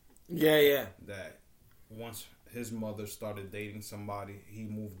son. Yeah. That once his mother started dating somebody, he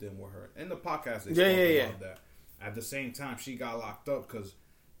moved in with her. In the podcast they talked about that. At the same time, she got locked up because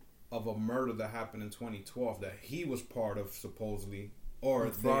of a murder that happened in 2012 that he was part of, supposedly. Or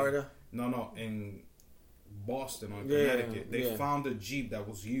in Florida? No, in Boston, on Connecticut. They found a Jeep that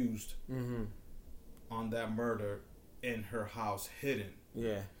was used on that murder in her house, hidden.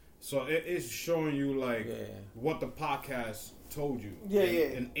 Yeah. So it is showing you what the podcast told you.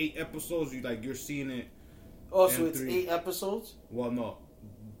 In 8 episodes, you're seeing it. Oh, so it's 8 episodes? Well, no.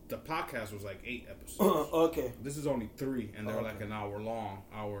 The podcast was 8 episodes. Okay. This is only 3, and they're an hour long,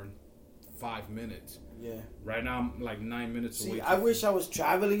 hour and 5 minutes. Yeah. Right now, I'm 9 minutes away. See, I wish I was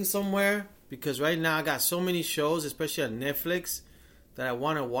traveling somewhere, because right now I got so many shows, especially on Netflix, that I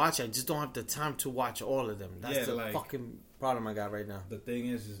want to watch. I just don't have the time to watch all of them. That's the fucking problem I got right now. The thing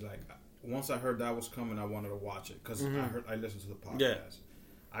is once I heard that was coming, I wanted to watch it, because I listened to the podcast. Yeah.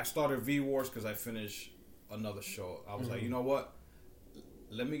 I started V-Wars because I finished another show. I was like, you know what?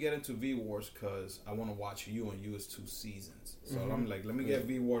 Let me get into V-Wars because I want to watch You, and You is 2 seasons. So I'm like, let me get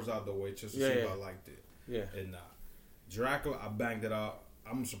V-Wars out the way just to see if I liked it. Yeah. And Dracula, I banged it out.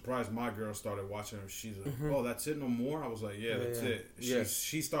 I'm surprised my girl started watching it. She's like, oh, that's it, no more? I was like, that's it.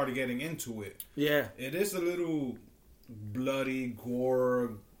 She started getting into it. Yeah. It is a little bloody,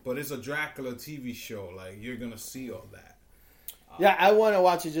 gore, but it's a Dracula TV show. You're going to see all that. Yeah, I want to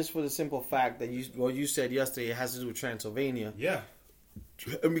watch it just for the simple fact that you said yesterday, it has to do with Transylvania. Yeah.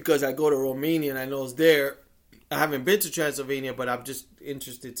 And because I go to Romania and I know it's there, I haven't been to Transylvania, but I'm just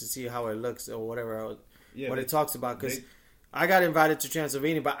interested to see how it looks or whatever, what it talks about. Because I got invited to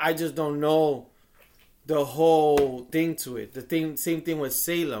Transylvania, but I just don't know the whole thing to it. Same thing with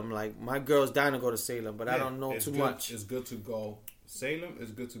Salem. My girl's dying to go to Salem, but I don't know too much. It's good to go. Salem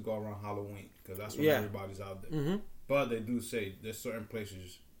is good to go around Halloween because that's when everybody's out there. But they do say there's certain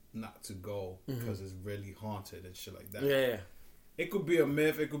places not to go because it's really haunted and shit like that. Yeah. It could be a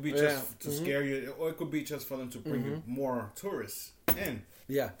myth. It could be just to scare you, or it could be just for them to bring more tourists in.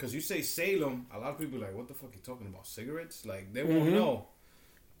 Yeah. Because you say Salem, a lot of people are like, what the fuck are you talking about? Cigarettes? They won't know.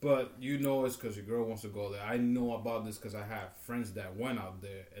 But it's because your girl wants to go there. I know about this because I have friends that went out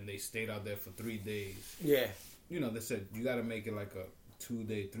there and they stayed out there for 3 days. Yeah. They said you got to make it like a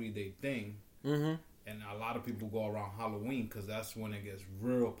 2-day, 3-day thing. And a lot of people go around Halloween because that's when it gets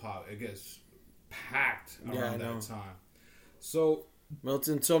real pop. It gets packed around that time. So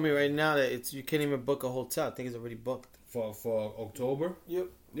Milton told me right now that you can't even book a hotel. I think it's already booked for October. Yep.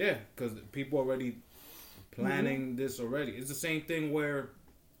 Yeah, because people are already planning this already. It's the same thing where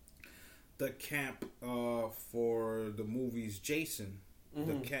the camp for the movies Jason,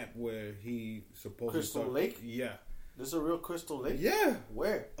 the camp where he supposedly Crystal Lake. Yeah, this is a real Crystal Lake. Yeah,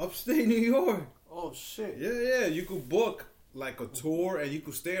 where? Upstate New York. Oh shit. Yeah. You could book a tour and you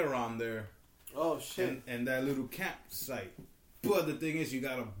could stay around there. Oh shit. And that little campsite. But the thing is, you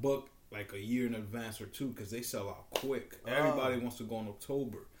gotta book a year in advance or 2 because they sell out quick. Everybody wants to go in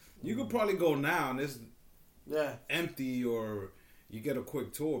October. You could probably go now and it's empty, or you get a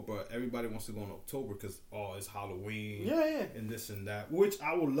quick tour. But everybody wants to go in October because it's Halloween. Yeah. And this and that, which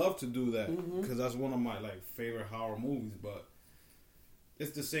I would love to do that because that's one of my favorite horror movies. But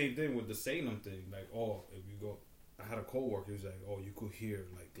it's the same thing with the Salem thing. Like, if you go, I had a coworker who's like, you could hear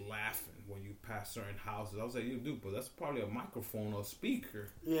like laughing when you pass certain houses. I was like, you do, but that's probably a microphone or a speaker.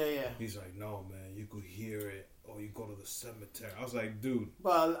 Yeah. He's like, no, man, you could hear it. Or you go to the cemetery. I was like, dude.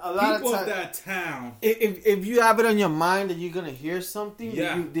 But a lot people of that town. If you have it on your mind that you're gonna hear something,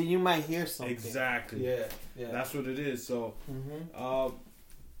 then you might hear something. Exactly. Yeah. That's what it is. So,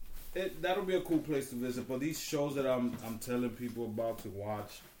 that'll be a cool place to visit. But these shows that I'm telling people about to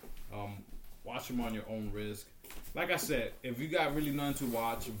watch, watch them on your own risk. Like I said, if you got really nothing to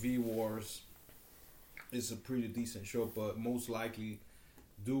watch, V Wars is a pretty decent show. But most likely,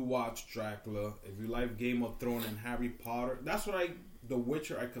 do watch Dracula. If you like Game of Thrones and Harry Potter, that's what The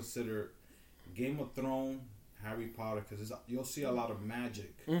Witcher I consider Game of Thrones, Harry Potter, because you'll see a lot of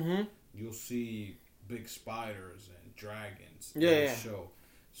magic. Mm-hmm. You'll see big spiders and dragons in the show.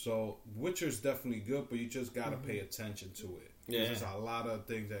 So Witcher's definitely good, but you just gotta pay attention to it. Yeah. There's a lot of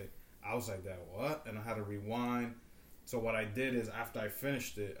things that I was like, that what? And I had to rewind. So what I did is after I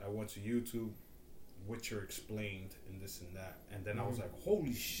finished it, I went to YouTube. Witcher explained and this and that, and then I was like,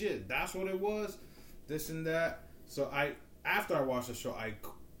 holy shit, that's what it was, this and that. So after I watched the show, I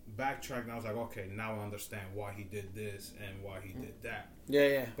backtracked and I was like, okay, now I understand why he did this and why he did that.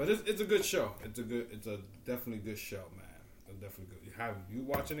 Yeah. But it's a good show. It's a definitely good show, man. Definitely good. Have you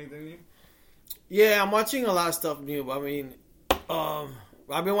watched anything new? Yeah, I'm watching a lot of stuff new. I mean,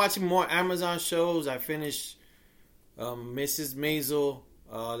 I've been watching more Amazon shows. I finished Mrs. Maisel.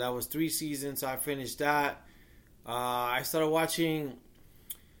 That was 3 seasons, so I finished that. I started watching.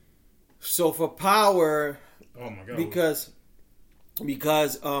 So for Power, oh my god,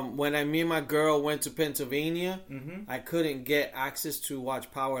 because when me and my girl went to Pennsylvania, I couldn't get access to watch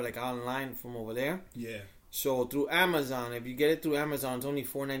Power like online from over there. Yeah. So through Amazon, if you get it through Amazon, it's only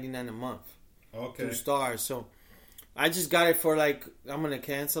 $4.99 a month. Okay. 2 stars. So I just got it for I'm gonna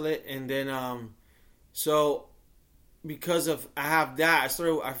cancel it, and then so. Because I have that,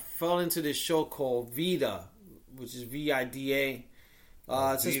 I fell into this show called Vida, which is Vida. Vida,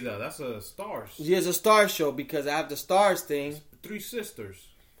 that's a Starz. Yeah, it's a Starz show because I have the Starz thing. 3 sisters.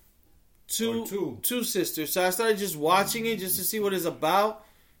 Two sisters. So I started just watching it just to see what it's about.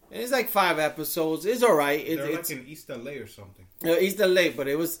 And it's like 5 episodes. It's alright. They're like in East LA or something. East LA, but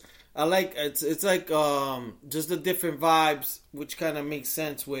it's like just the different vibes, which kind of makes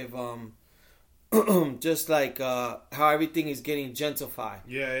sense with just like how everything is getting gentrified.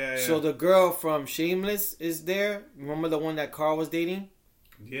 Yeah. So the girl from Shameless is there. Remember the one that Carl was dating?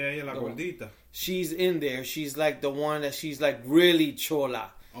 Yeah, la gordita. She's in there. She's like the one that she's like really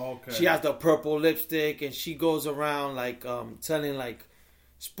chola. Okay. She has the purple lipstick and she goes around like telling like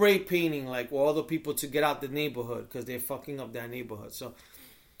spray painting like all the people to get out the neighborhood because they're fucking up their neighborhood. So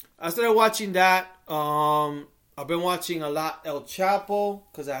I started watching that. I've been watching a lot El Chapo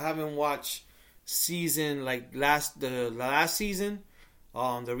because I haven't watched season like the last season.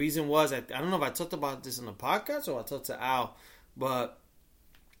 The reason was I don't know if I talked about this in the podcast or I talked to Al, but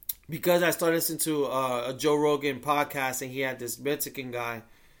because I started listening to a Joe Rogan podcast and he had this Mexican guy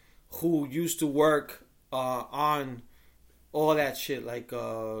who used to work on all that shit like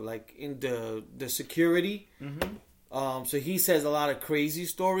in the security. So he says a lot of crazy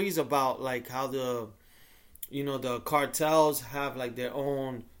stories about like how the cartels have like their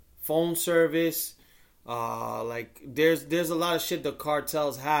own phone service. Like there's a lot of shit the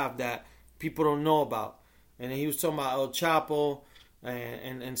cartels have that people don't know about. And he was talking about El Chapo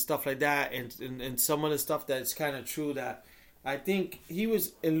and stuff like that, and some of the stuff that's kind of true that I think he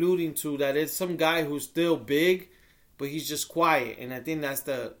was alluding to, that it's some guy who's still big, but he's just quiet, and I think that's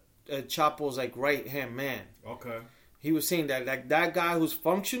the Chapo's like right hand man. Okay. He was saying that like that guy who's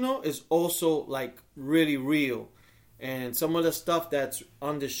functional is also like really real. And some of the stuff that's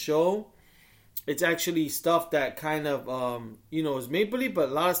on the show, it's actually stuff that kind of, is make-believe, but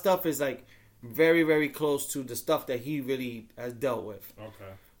a lot of stuff is like very, very close to the stuff that he really has dealt with.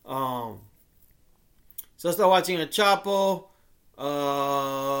 Okay. So I started watching El Chapo.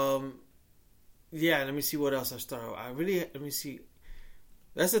 Yeah, let me see what else I started. Let me see.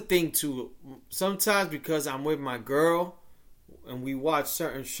 That's the thing too. Sometimes because I'm with my girl, and we watch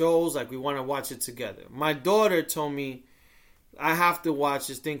certain shows, like we want to watch it together. My daughter told me I have to watch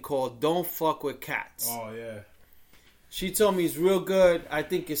this thing called Don't Fuck With Cats. Oh, yeah. She told me it's real good. I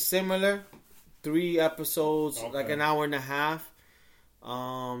think it's similar. 3 episodes, like an hour and a half.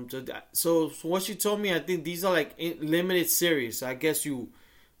 So what she told me, I think these are like limited series. So I guess you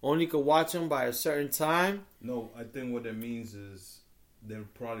only could watch them by a certain time. No, I think what it means is they're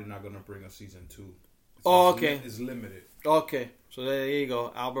probably not going to bring a season 2. Okay. It's limited. Okay, so there you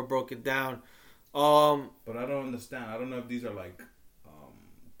go. Albert broke it down. But I don't understand. I don't know if these are like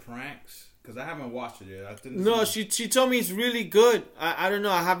pranks? Because I haven't watched it yet. No, she told me it's really good. I don't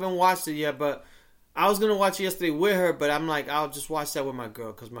know. I haven't watched it yet, but I was gonna watch it yesterday with her. But I'm like, I'll just watch that with my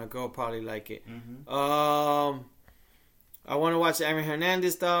girl because my girl probably like it. Mm-hmm. I want to watch the Aaron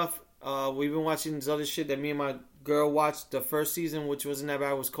Hernandez stuff. We've been watching this other shit that me and my girl watched the first season, which wasn't that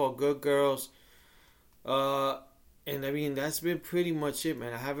bad. It was called Good Girls. And I mean, that's been pretty much it,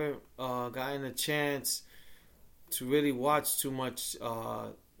 man. I haven't gotten a chance to really watch too much,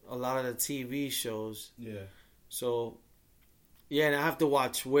 a lot of the TV shows. Yeah. So, yeah, and I have to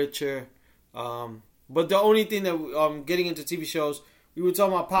watch Witcher. But the only thing that getting into TV shows, we were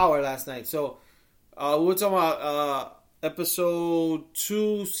talking about Power last night. So, we were talking about episode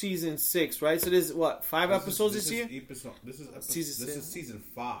 2, season 6, right? So there's what, 5 episodes this year? This is season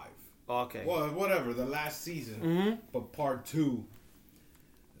 5. Okay. Well, whatever, the last season, but part 2.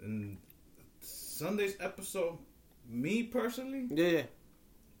 And Sunday's episode, me personally,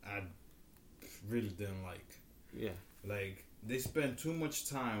 I really didn't like. Yeah. Like, they spend too much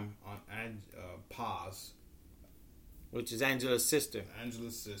time on Paz, which is Angela's sister.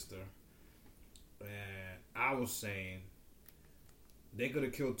 And I was saying they could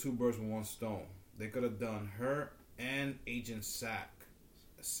have killed 2 birds with 1 stone. They could have done her and Agent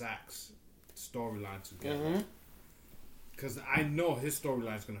Sack's storyline together. Because I know his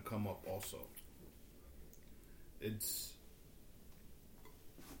storyline is going to come up also.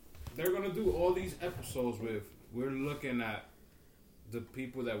 They're going to do all these episodes with, we're looking at the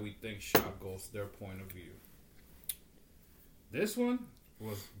people that we think shot Ghost, their point of view. This one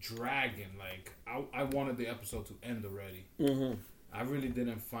was dragging. Like, I wanted the episode to end already. I really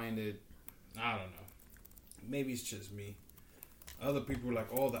didn't find it, I don't know. Maybe it's just me. Other people were like,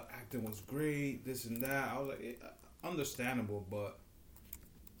 oh, the acting was great, this and that. I was like, understandable, but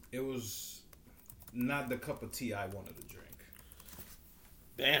it was not the cup of tea I wanted to drink.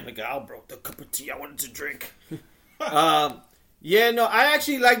 Damn, the guy broke the cup of tea I wanted to drink. Yeah, no, I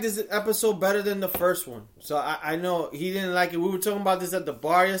actually like this episode better than the first one. So I know he didn't like it. We were talking about this at the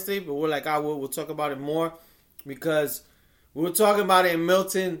bar yesterday, but we're like, we'll talk about it more because we were talking about it and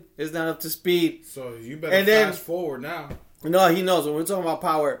Milton is not up to speed. So you better fast forward now. No, he knows. When we're talking about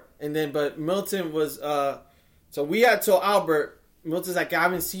Power. And then, but Milton was, so we had told Albert, Milton's like, I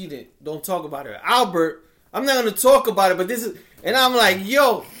haven't seen it. Don't talk about it. Albert, I'm not going to talk about it, but this is, and I'm like,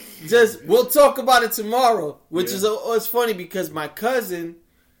 yo, we'll talk about it tomorrow. Which is, it's funny because my cousin,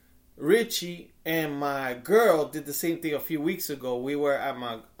 Richie, and my girl did the same thing a few weeks ago. We were at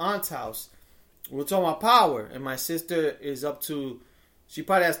my aunt's house. We were talking about Power. And my sister is up to, she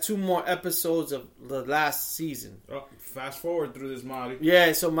probably has 2 more episodes of the last season. Oh, fast forward through this, Marty.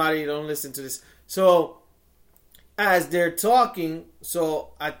 Yeah, so Marty, don't listen to this. So, as they're talking,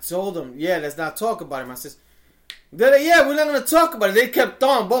 so I told them, let's not talk about it. My sister, they're like, we're not going to talk about it. They kept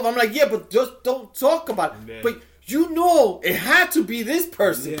on both. I'm like, but just don't talk about it. Yeah. But you know, it had to be this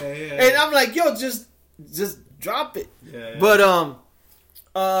person. Yeah. And I'm like, yo, just drop it. Yeah. But,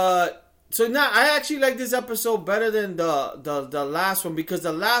 so now I actually like this episode better than the last one because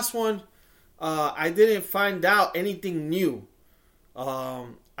the last one, I didn't find out anything new. I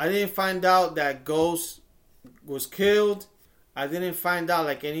didn't find out that Ghost was killed. I didn't find out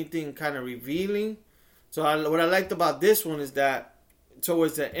like anything kind of revealing. So what I liked about this one is that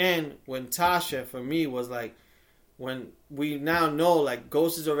towards the end, when Tasha for me was like, when we now know like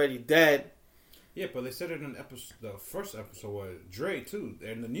Ghost is already dead. Yeah, but they said it in the first episode with Dre too.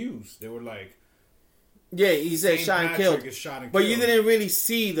 In the news, they were like, yeah, he said shot and killed. But you didn't really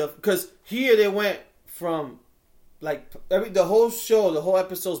see because here they went from like the whole show, the whole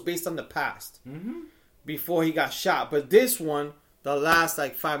episode is based on the past before he got shot. But this one, the last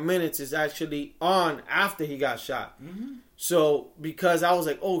like 5 minutes is actually on after he got shot. So because I was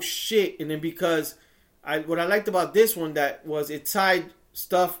like, oh shit, and then because what I liked about this one that was it tied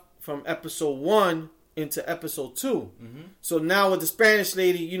stuff from episode 1 into episode 2. So now with the Spanish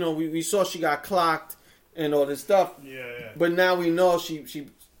lady, you know, we saw she got clocked and all this stuff. Yeah. But now we know she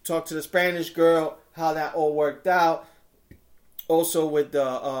talked to the Spanish girl, how that all worked out. Also with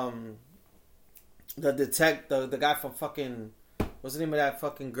the guy from fucking, what's the name of that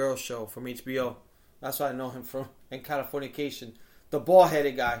fucking girl show from HBO? That's what I know him from. And Californication. The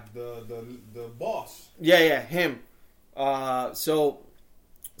bald-headed guy. The boss. Yeah, him. So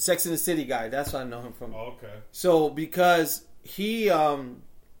Sex and the City guy. That's what I know him from. Oh, okay. So because he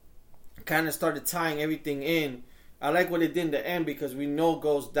kind of started tying everything in. I like what it did in the end because we know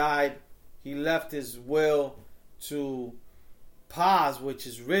Ghost died. He left his will to Paz, which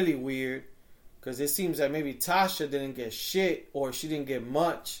is really weird because it seems like maybe Tasha didn't get shit or she didn't get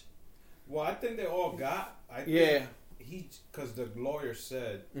much. Well, I think they all got. because the lawyer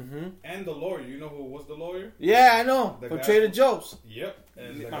said, and the lawyer, you know who was the lawyer? Yeah, I know. From Trader Joe's. Yep.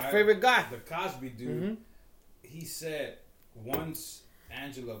 And my favorite guy. The Cosby dude. He said once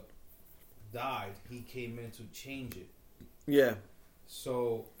Angela died, he came in to change it. Yeah.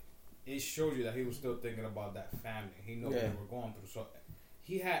 So it showed you that he was still thinking about that family. He knew what they were going through. So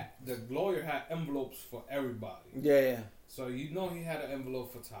the lawyer had envelopes for everybody. Yeah. So he had an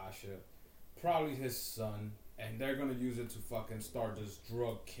envelope for Tasha, probably his son, and they're gonna use it to fucking start this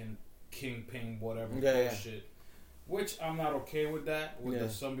drug kingpin, whatever bullshit. Which I'm not okay with that. With the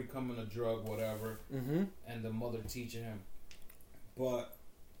son becoming a drug, whatever, and the mother teaching him. But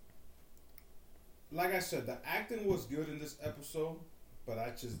like I said, the acting was good in this episode, but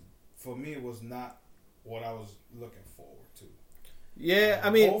for me, it was not what I was looking forward to. Yeah, I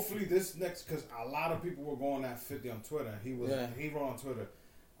mean, hopefully this next, because a lot of people were going at 50 on Twitter. He wrote on Twitter,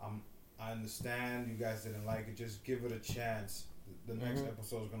 I understand you guys didn't like it. Just give it a chance. The next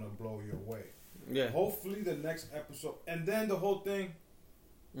episode is gonna blow you away. Yeah. Hopefully the next episode, and then the whole thing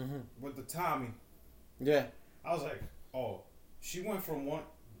with the Tommy. Yeah. I was like, oh, she went from one.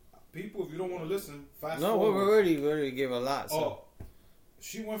 People, if you don't want to listen, fast forward. No, we already gave a lot. So. Oh,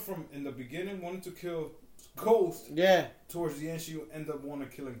 she went from in the beginning wanting to kill Ghost. Yeah. Towards the end, she ended up wanting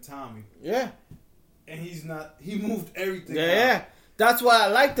to killing Tommy. Yeah. And he's not. He moved everything. Yeah. That's what I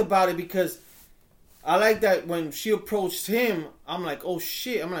liked about it, because I like that when she approached him, I'm like, oh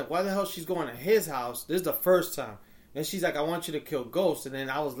shit. I'm like, why the hell she's going to his house? This is the first time. And she's like, I want you to kill Ghost. And then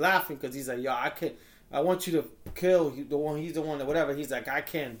I was laughing because he's like, yo, I want you to kill the one. He's the one that whatever. He's like, I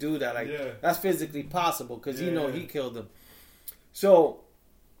can't do that. Like, that's physically possible because he killed him. So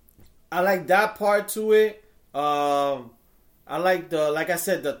I like that part to it. I like like I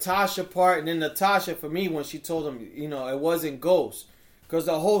said, the Tasha part, and then Natasha for me when she told him, it wasn't Ghost, because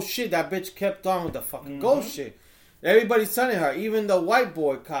the whole shit that bitch kept on with the fucking Ghost shit. Everybody's telling her, even the white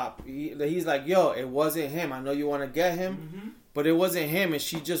boy cop, he's like, yo, it wasn't him. I know you want to get him, but it wasn't him, and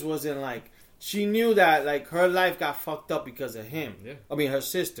she just wasn't like. She knew that like her life got fucked up because of him. Yeah. I mean her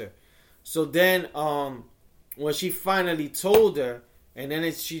sister. So then when she finally told her, and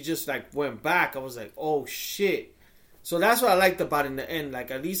then she just like went back, I was like, oh shit. So that's what I liked about it in the end. Like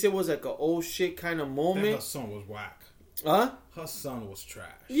at least it was like an oh shit kind of moment. And her son was whack. Huh? Her son was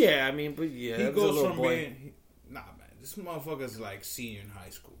trash. Yeah, I mean, but yeah. He goes from being man, this motherfucker's like senior in high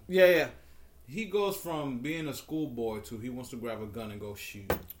school. Yeah. He goes from being a schoolboy to he wants to grab a gun and go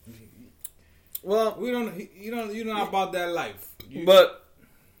shoot. Well, you're not about that life. But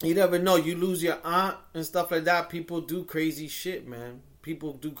you never know. You lose your aunt and stuff like that. People do crazy shit, man.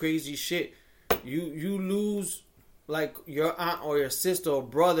 People do crazy shit. You lose like your aunt or your sister or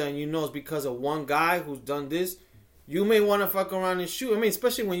brother, and it's because of one guy who's done this. You may want to fuck around and shoot. I mean,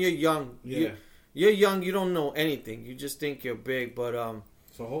 especially when you're young. Yeah. You're young. You don't know anything. You just think you're big. But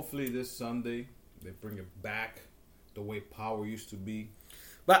So hopefully this Sunday they bring it back the way Power used to be.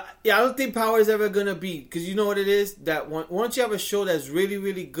 But yeah, I don't think Power is ever gonna be, because you know what it is, that once you have a show that's really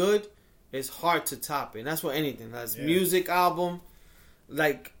really good, it's hard to top it. And that's what anything. That's music album.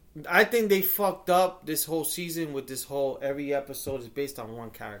 Like I think they fucked up this whole season with this whole every episode is based on one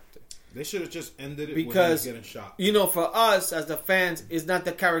character. They should have just ended it because getting shot. For us as the fans, it's not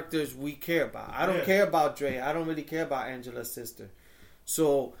the characters we care about. I don't care about Dre. I don't really care about Angela's sister.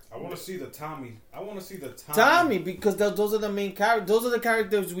 So I want to see the Tommy. Tommy, because those are the main characters. Those are the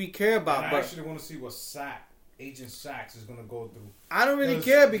characters we care about. And I actually want to see what Agent Sachs is going to go through. I don't really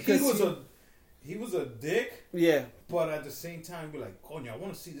care because he was a dick. Yeah, but at the same time, be like, Coño, I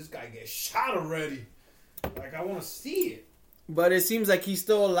want to see this guy get shot already. Like I want to see it. But it seems like he's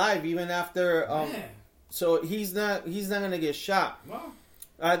still alive even after. So he's not going to get shot. Well,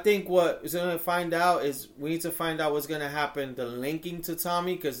 I think what is going to find out is we need to find out what's going to happen, the linking to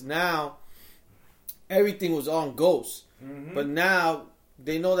Tommy, because now everything was on Ghost. But now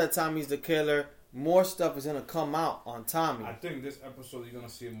they know that Tommy's the killer. More stuff is going to come out on Tommy. I think this episode you're going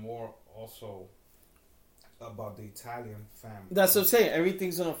to see more also about the Italian family. That's what I'm saying.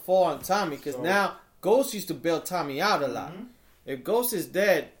 Everything's going to fall on Tommy, because now Ghost used to bail Tommy out a lot. If Ghost is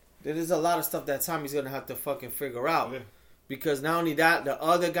dead, then there's a lot of stuff that Tommy's going to have to fucking figure out. Yeah. Because not only that, the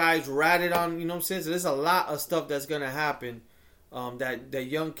other guys ratted on, you know what I'm saying? So there's a lot of stuff that's going to happen. That the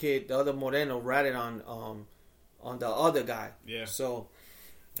young kid, the other Moreno, ratted on the other guy. Yeah. So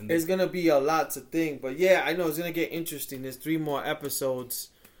it's going to be a lot to think. But yeah, I know it's going to get interesting. There's 3 more episodes.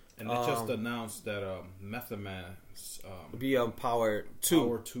 And they just announced that Method Man's be on Power 2.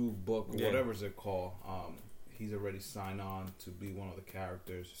 Power 2 book, whatever it's called. He's already signed on to be one of the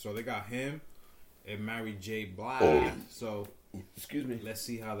characters. So they got him. And Mary J. Blige. So, excuse me. Let's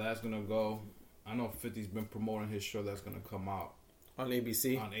see how that's gonna go. I know 50's been promoting his show that's gonna come out on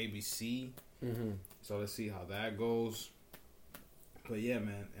ABC. Mm-hmm. So let's see how that goes. But yeah,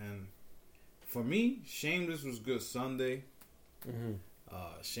 man, and for me, Shameless was good Sunday. Mm-hmm.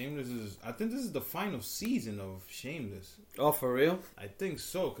 Shameless is, I think this is the final season of Shameless. Oh, for real? I think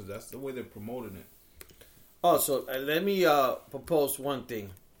so, because that's the way they're promoting it. Oh, so let me propose one thing.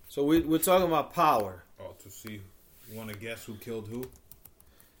 So we're talking about power. Oh, to see, you want to guess who killed who?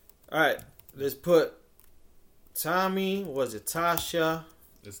 All right, let's put Tommy. Was it Tasha?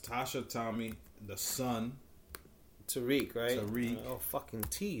 It's Tasha, Tommy, the son. Tariq, right? Tariq. Oh, fucking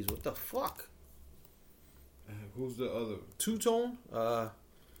tease. What the fuck? Who's the other? Two-Tone?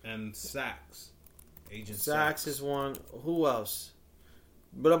 And Sax. Agent Sax is one. Who else?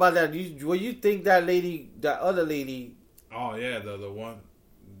 But about that, you think that other lady? Oh yeah, the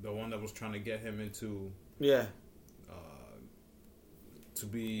one that was trying to get him into. Yeah. To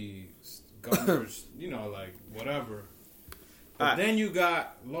be governors, like whatever. But then you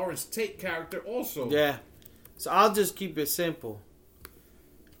got Lawrence Tate character also. Yeah. So I'll just keep it simple.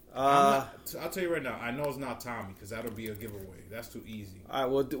 I'll tell you right now. I know it's not Tommy because that'll be a giveaway. That's too easy. All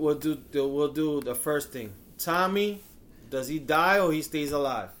right, we'll do the first thing. Tommy, does he die or he stays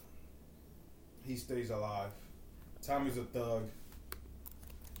alive? He stays alive. Tommy's a thug.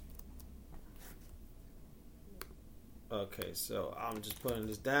 Okay, so I'm just putting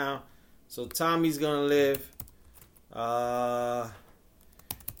this down. So Tommy's gonna live.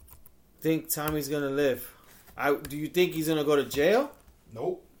 Think Tommy's gonna live. Do you think he's gonna go to jail?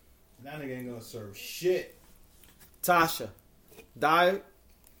 Nope. That nigga ain't gonna serve shit. Tasha, die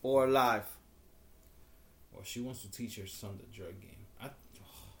or alive? Well, she wants to teach her son the drug game.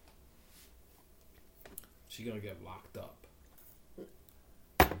 She gonna get locked up.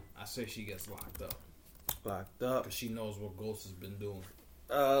 I say she gets locked up. Locked up. Because she knows what Ghost has been doing.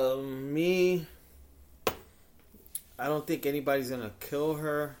 Me, I don't think anybody's gonna kill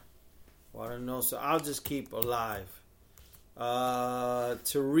her. Well, I don't know, so I'll just keep alive.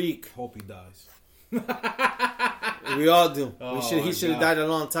 Tariq. Hope he dies. We all do. Oh, He should have died a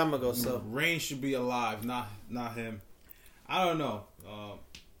long time ago. So Rain should be alive, not him. I don't know.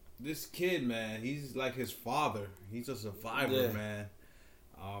 This kid, man, he's like his father. He's a survivor, man.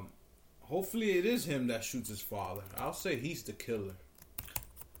 Hopefully it is him that shoots his father. I'll say he's the killer.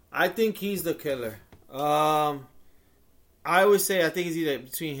 I think he's the killer. I would say I think it's either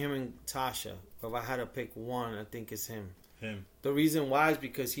between him and Tasha. But if I had to pick one, I think it's him. Him. The reason why is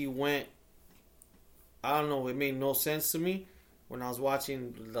because he went. I don't know. It made no sense to me when I was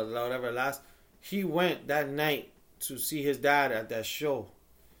watching whatever last. He went that night to see his dad at that show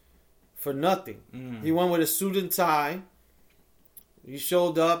for nothing. He went with a suit and tie. He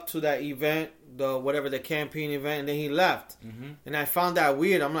showed up to that event, the campaign event, and then he left. And I found that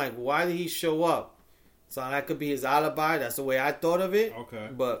weird. I'm like, why did he show up? So that could be his alibi. That's the way I thought of it. Okay.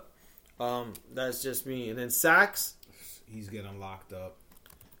 But that's just me. And then Sax. He's getting locked up.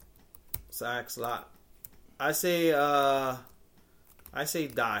 Sax locked. I say die.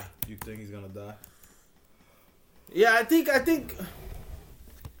 You think he's gonna die? Yeah, I think.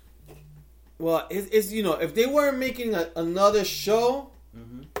 Well, it's if they weren't making another show,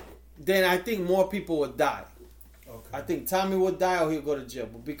 then I think more people would die. Okay. I think Tommy would die or he'll go to jail.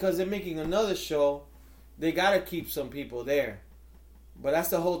 But because they're making another show, they gotta keep some people there. But that's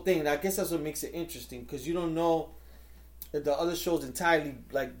the whole thing. And I guess that's what makes it interesting because you don't know if the other show's entirely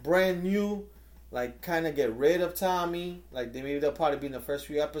like brand new. Like, kind of get rid of Tommy. Like, they'll probably be in the first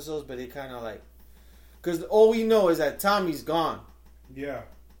few episodes, but they kind of like... Because all we know is that Tommy's gone. Yeah.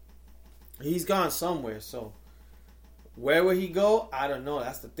 He's gone somewhere, so... Where would he go? I don't know.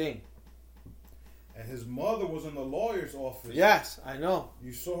 That's the thing. And his mother was in the lawyer's office. Yes, I know.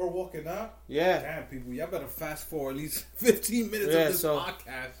 You saw her walking out? Yeah. Damn, people. Y'all better fast forward at least 15 minutes of this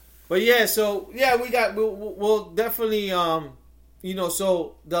podcast. But yeah, so... Yeah, we'll definitely...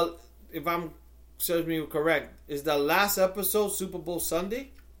 so... If I'm... Serves me correct. Is the last episode Super Bowl Sunday?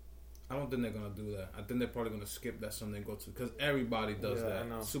 I don't think they're gonna do that. I think they're probably gonna skip that Sunday and go to because everybody does that. I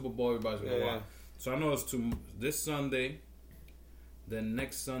know. Super Bowl, everybody's gonna watch. So I know it's this Sunday. Then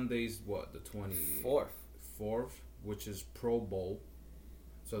next Sunday's what, the 24th, which is Pro Bowl.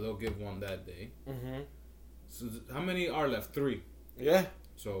 So they'll give one that day. So how many are left? 3. Yeah.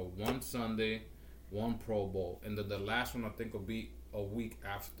 So one Sunday, one Pro Bowl, and then the last one I think will be a week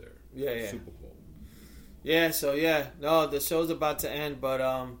after Super Bowl. Yeah, so no, the show's about to end, but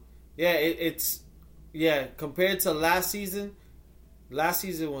it's compared to last season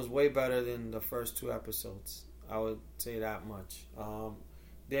was way better than the first 2 episodes. I would say that much.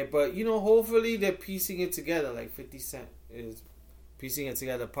 But hopefully they're piecing it together. Like 50 Cent is piecing it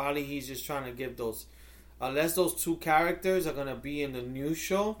together. Probably he's just trying to give those, unless those two characters are gonna be in the new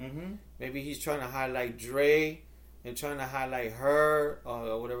show. Mm-hmm. Maybe he's trying to highlight Dre and trying to highlight her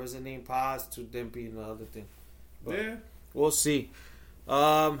or whatever's her name, Paz, to them being the other thing. But yeah, we'll see.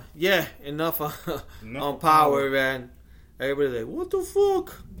 Enough on Power, man. Everybody's like, what the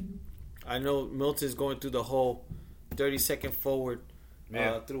fuck? I know Milton's going through the whole 30-second forward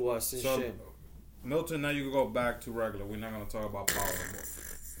through us and shit. Milton, now you can go back to regular. We're not going to talk about Power anymore.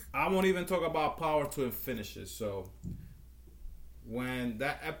 I won't even talk about Power till it finishes. So, when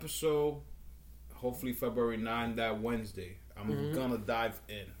that episode, hopefully February 9, that Wednesday, I'm going to dive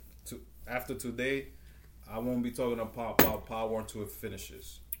in. After today, I won't be talking about Power until it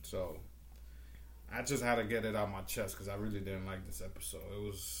finishes. So, I just had to get it out my chest because I really didn't like this episode.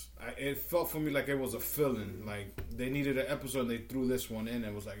 It felt for me like it was a fill-in. Like, they needed an episode and they threw this one in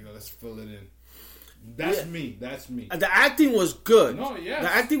and was like, let's fill it in. That's me. The acting was good. No, yes.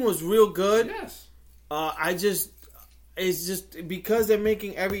 The acting was real good. Yes. It's just because they're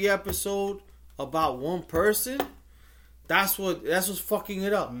making every episode about one person. That's what's fucking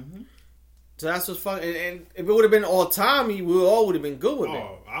it up. Mm-hmm. So that's what's fucking. And if it would have been all Tommy, we all would have been good with it.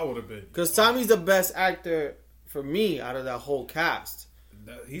 Oh, I would have been. Because Tommy's the best actor for me out of that whole cast.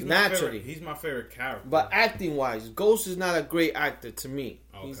 He's naturally. He's my favorite character. But acting wise, Ghost is not a great actor to me.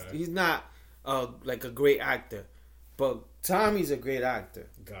 Okay. He's not. Like a great actor, but Tommy's a great actor.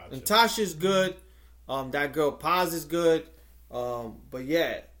 Gotcha. And Tasha's good. That girl Paz is good. But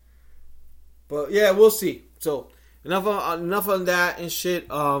we'll see. So enough on that and shit.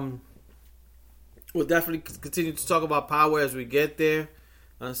 We'll definitely continue to talk about Power as we get there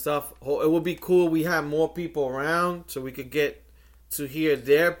and stuff. It would be cool. We have more people around so we could get to hear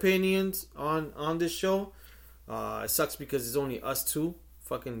their opinions on this show. It sucks because it's only us two.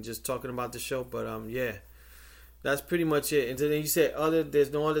 Fucking just talking about the show, but that's pretty much it. And then you said there's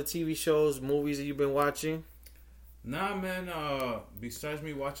no other TV shows, movies that you've been watching? Nah, man. Besides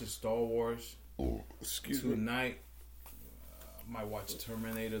me watching Star Wars, tonight, I might watch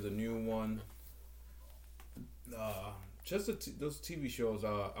Terminator, the new one. Just those TV shows.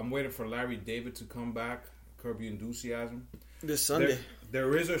 I'm waiting for Larry David to come back. Curb Your Enthusiasm. This Sunday.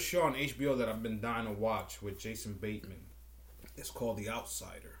 There is a show on HBO that I've been dying to watch with Jason Bateman. It's called The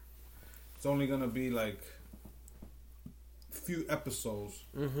Outsider. It's only gonna be like a few episodes.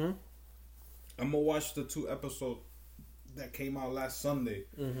 Mm-hmm. I'm gonna watch the 2 episodes that came out last Sunday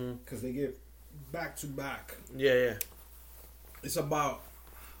because they give back to back. Yeah. It's about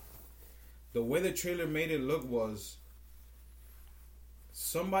the way the trailer made it look was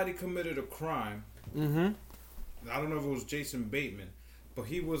somebody committed a crime. Mm-hmm. I don't know if it was Jason Bateman, but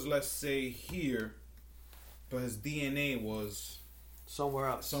he was, let's say, here. But his DNA was somewhere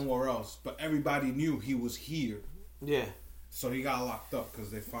else. But everybody knew he was here. Yeah. So he got locked up because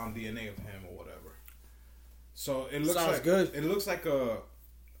they found DNA of him or whatever. So it looks Sounds good. It looks like a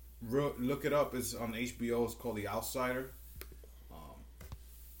look it up. It's on HBO. It's called The Outsider.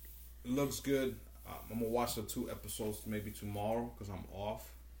 It looks good. I'm gonna watch the 2 episodes maybe tomorrow because I'm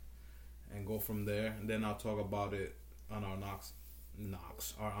off, and go from there. And then I'll talk about it on our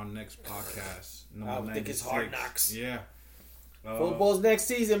our next podcast. I think it's Hard Knocks. Yeah. Football's next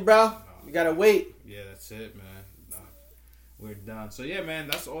season, bro. You gotta wait. Yeah, that's it, man. We're done. So yeah, man,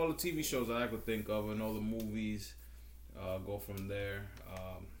 that's all the TV shows that I could think of and all the movies. Go from there.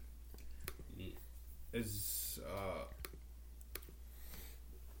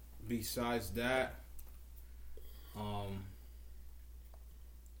 Besides that, I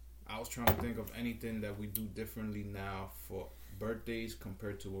was trying to think of anything that we do differently now for birthdays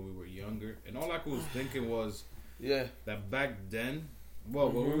compared to when we were younger, and all I was thinking was that back then,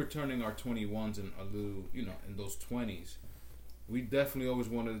 when we were turning our 21s and a little, in those 20s, we definitely always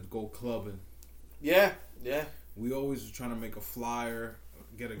wanted to go clubbing. Yeah. We always were trying to make a flyer,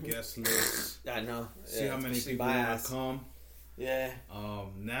 get a guest list. I know. See how many people want to come. Yeah.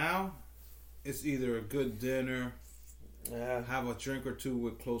 Now it's either a good dinner, have a drink or two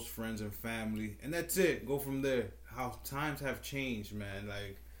with close friends and family, and that's it. Go from there. How times have changed, man.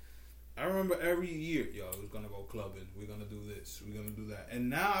 Like, I remember every year, we're gonna go clubbing. We're gonna do this. We're gonna do that. And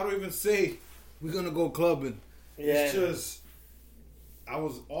now I don't even say we're gonna go clubbing. Yeah. It's just, I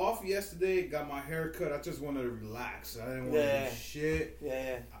was off yesterday, got my hair cut. I just wanted to relax. I didn't want to do shit.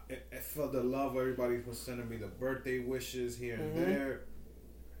 Yeah. I felt the love. Everybody was sending me the birthday wishes here and there.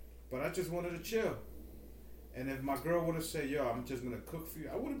 But I just wanted to chill. And if my girl would have said, I'm just going to cook for you,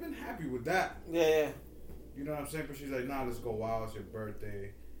 I would have been happy with that. Yeah. You know what I'm saying? But she's like, nah, let's go wild. It's your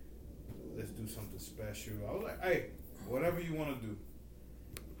birthday. Let's do something special. I was like, hey, whatever you want to do.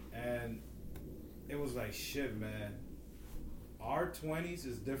 And it was like, shit, man. Our 20s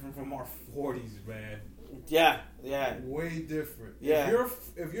is different from our 40s, man. Yeah. Way different. Yeah.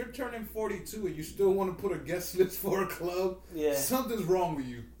 If you're turning 42 and you still want to put a guest list for a club, something's wrong with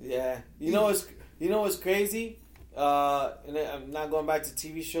you. Yeah. You know what's crazy? And I'm not going back to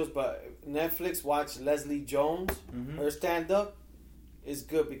TV shows, but Netflix, watch Leslie Jones. Mm-hmm. Her stand-up is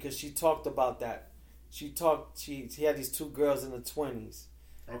good because she talked about that. She had these two girls in the 20s.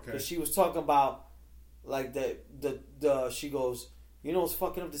 Okay. But she was talking about like she goes, you know what's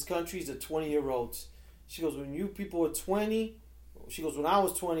fucking up this country is the 20-year-olds. She goes, when you people were 20, she goes, when I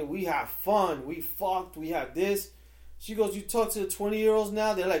was 20, we had fun, we fucked, we had this. She goes, you talk to the 20-year-olds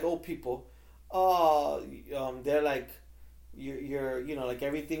now, they're like old people. They're like, you're like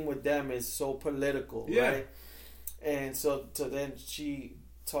everything with them is so political, right? And so then she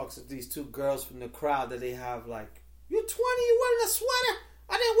talks to these two girls from the crowd that they have like, you're 20, you're wearing a sweater.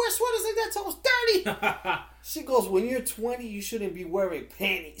 I didn't wear sweaters like that till I was 30. She goes, when you're 20, you shouldn't be wearing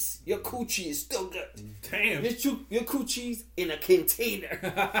panties. Your coochie is still good. Damn. Your coochie's in a container.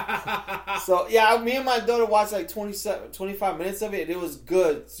 So, yeah, me and my daughter watched like 25 minutes of it. And it was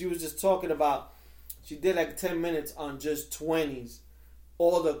good. She was just talking about, she did like 10 minutes on just 20s.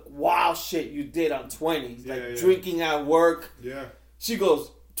 All the wild shit you did on 20s. Like drinking at work. Yeah. She goes,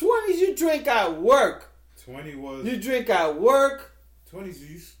 20s you drink at work. 20 was... You drink at work. 20s,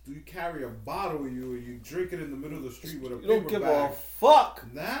 you carry a bottle with you and you drink it in the middle of the street with a paper bag. You don't give a fuck.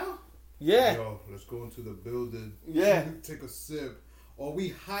 Now? Yeah. Yo, let's go into the building. Yeah. Take a sip. Or we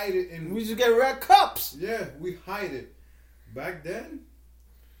hide it in... We just get red cups. Yeah, we hide it. Back then,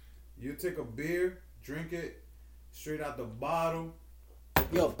 you take a beer, drink it straight out the bottle.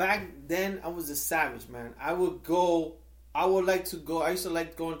 Yo, back then, I was a savage, man. I used to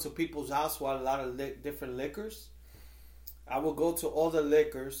like going to people's house who had a lot of different liquors. I would go to all the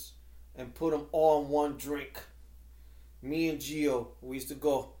liquors and put them all in one drink. Me and Gio, we used to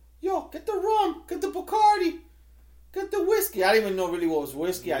go, yo, get the rum, get the Bacardi, get the whiskey. I didn't even know really what was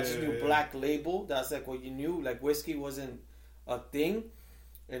whiskey. I just knew Black Label. That's like what you knew. Like whiskey wasn't a thing.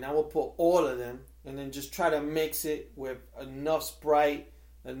 And I would put all of them and then just try to mix it with enough Sprite,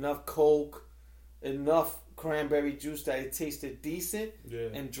 enough Coke, enough cranberry juice that it tasted decent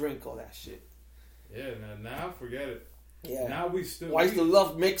and drink all that shit. Yeah, now forget it. Yeah. Now we still... I used to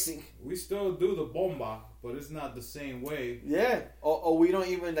love mixing. We still do the bomba, but it's not the same way. Yeah. Or we don't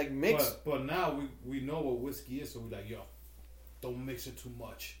even like mix. But now we know what whiskey is, so we're like, yo, don't mix it too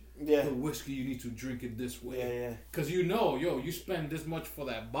much. Yeah. The whiskey, you need to drink it this way. Yeah. Because you spend this much for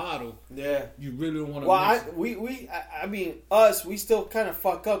that bottle. Yeah. You really want to mix it. We still kind of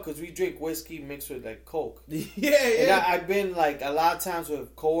fuck up because we drink whiskey mixed with like Coke. Yeah. And I've been like a lot of times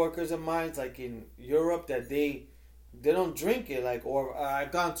with coworkers of mine, like in Europe, that they don't drink it. Like, or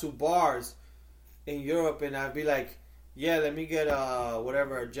I've gone to bars in Europe and I'd be like, yeah, let me get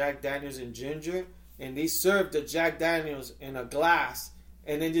a Jack Daniels and ginger. And they serve the Jack Daniels in a glass.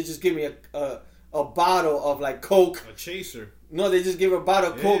 And then they just give me a bottle of like Coke. A chaser. No, they just give a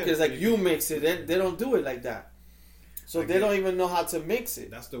bottle of Coke. It's like you mix it. They don't do it like that. So they don't even know how to mix it.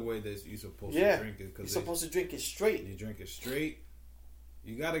 That's the way that you're supposed to drink it. You're supposed to drink it straight. You drink it straight.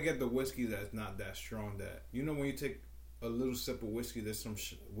 You got to get the whiskey that's not that strong. That when you take a little sip of whiskey, there's some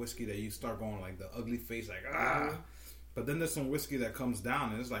whiskey that you start going like the ugly face, like But then there's some whiskey that comes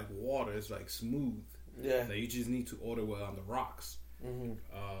down and it's like water. It's like smooth. Yeah. That you just need to order well on the rocks. Mm-hmm.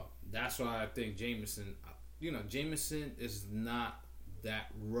 That's why I think Jameson. Jameson is not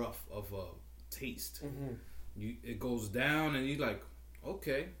that rough of a taste. Mm-hmm. It goes down and you're like,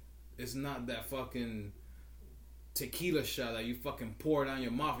 okay, it's not that fucking tequila shot that you fucking pour down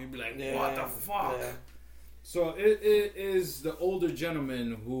your mouth. You'd be like, what the fuck? Yeah. So it is the older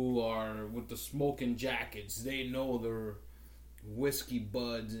gentlemen who are with the smoking jackets. They know their whiskey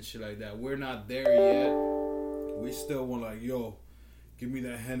buds and shit like that. We're not there yet. We still want like, yo, give me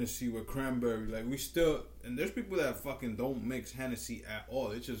that Hennessy with cranberry. Like we still, and there's people that fucking don't mix Hennessy at all.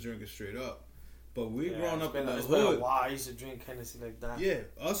 They just drink it straight up. But we growing up in the hood. It's been a while. I used to drink Hennessy like that. Yeah,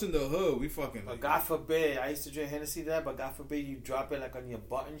 us in the hood, we fucking. But God forbid, I used to drink Hennessy that. But God forbid, you drop it like on your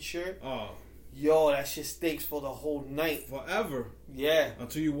button shirt. Oh. Yo, that shit stinks for the whole night. Forever. Yeah.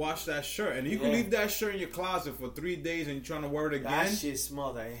 Until you wash that shirt. And you can leave that shirt in your closet for 3 days and you're trying to wear it again. That shit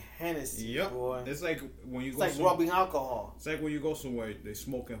smells like Hennessy, boy. It's like when you go like rubbing alcohol. It's like when you go somewhere, they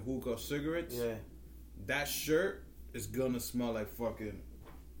smoking hookah cigarettes. Yeah. That shirt is gonna smell like fucking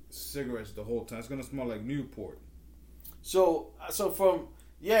cigarettes the whole time. It's gonna smell like Newport. So from...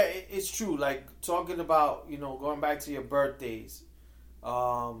 Yeah, it's true. Like, talking about, going back to your birthdays.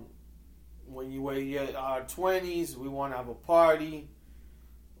 When you were in our 20s, we want to have a party.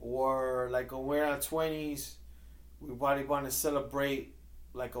 Or, like, when we're in our 20s, we probably want to celebrate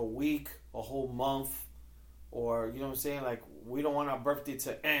like a week, a whole month, or you know what I'm saying? Like we don't want our birthday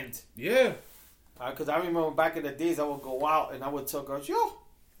to end. Yeah. Because I remember back in the days, I would go out and I would tell girls, "Yo,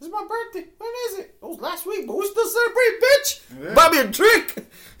 this is my birthday. When is it? It was last week, but we still celebrate, bitch. Yeah. Buy me a drink."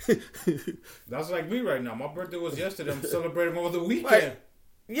 That's like me right now. My birthday was yesterday. I'm celebrating over the weekend.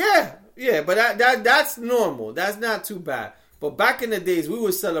 Right. Yeah, but that's normal. That's not too bad. But back in the days, we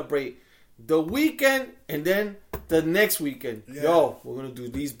would celebrate the weekend and then the next weekend. Yeah. Yo, we're going to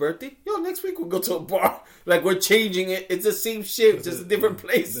do Lee's birthday. Yo, next week we'll go to a bar. Like, we're changing it. It's the same shit, just a different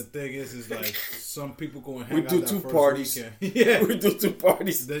place. The thing is like, some people go and hang we out do that two first parties. Weekend. Yeah. We do two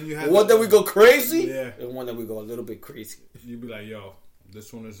parties. Then you have one that we go crazy. Yeah. And one that we go a little bit crazy. You'd be like, yo,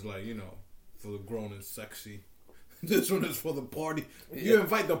 this one is like, for the grown and sexy. This one is for the party. Yeah. You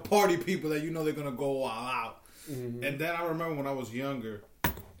invite the party people that you know they're going to go all out. Mm-hmm. And then I remember when I was younger,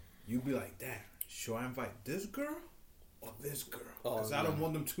 you'd be like, Dad, should I invite this girl or this girl? Because I don't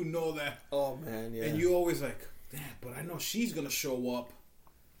want them to know that. Oh, man, yeah. And you always like, Dad, but I know she's going to show up.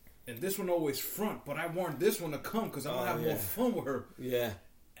 And this one always front, but I want this one to come because I'm going to have more fun with her. Yeah.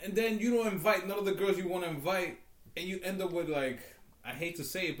 And then you don't invite none of the girls you want to invite, and you end up with, like, I hate to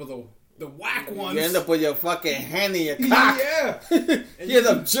say it, but the whack ones. You end up with your fucking hand in your cock. Yeah. You end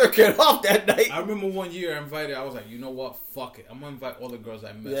up jerking off that night. I remember one year I was like, you know what? Fuck it. I'm going to invite all the girls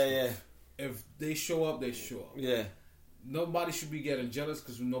I met with. Yeah. If they show up, they show up. Yeah. Nobody should be getting jealous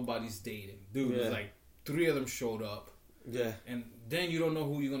because nobody's dating. Dude, it's like 3 of them showed up. Yeah. And then you don't know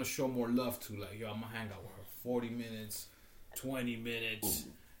who you're going to show more love to. Like, yo, I'm going to hang out with her 40 minutes, 20 minutes.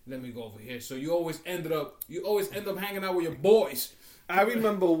 Let me go over here. So you always end up hanging out with your boys. I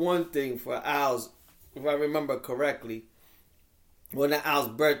remember one thing for Al's, if I remember correctly, when Al's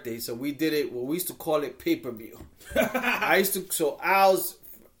birthday. So we did it, we used to call it pay-per-view. So Al's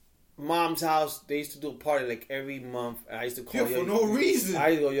mom's house, they used to do a party like every month. I used to call for no reason. I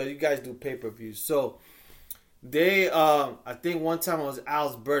used to go, yo, you guys do pay-per-views. So they, I think one time it was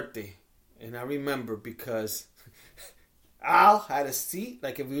Al's birthday. And I remember because Al had a seat,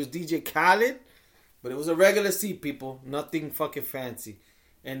 like if it was DJ Khaled, but it was a regular seat, people. Nothing fucking fancy.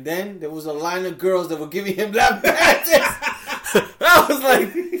 And then there was a line of girls that were giving him lap dances. I was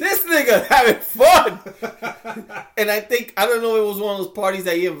like, this nigga having fun. And I don't know, it was one of those parties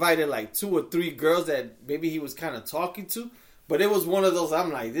that he invited like 2 or 3 girls that maybe he was kind of talking to. But it was one of those,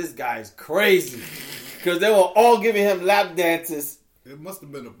 I'm like, this guy's crazy. Because they were all giving him lap dances. It must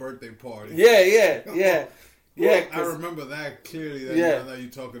have been a birthday party. Yeah. Yeah, I remember that clearly. That you're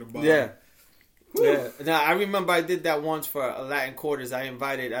talking about. Yeah. Yeah. Now, I remember I did that once for a Latin Quarters.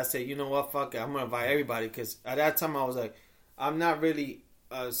 I said, you know what, fuck it. I'm going to invite everybody. Because at that time, I was like, I'm not really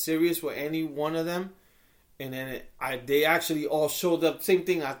serious with any one of them. And then they actually all showed up. Same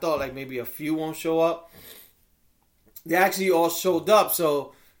thing, I thought like maybe a few won't show up. They actually all showed up.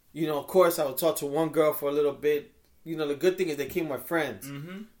 So, of course, I would talk to one girl for a little bit. The good thing is they came with friends.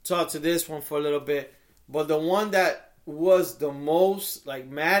 Mm-hmm. Talk to this one for a little bit. But the one that was the most like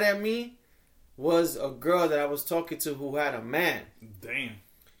mad at me was a girl that I was talking to who had a man. Damn.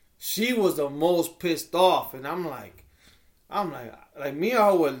 She was the most pissed off, and I'm like me and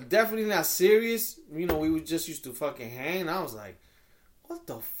her were definitely not serious. We were just used to fucking hang. And I was like, what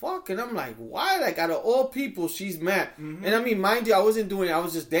the fuck? And I'm like, why? Like out of all people, she's mad. Mm-hmm. And I mean, mind you, I wasn't doing it. I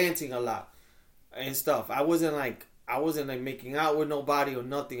was just dancing a lot and stuff. I wasn't like making out with nobody or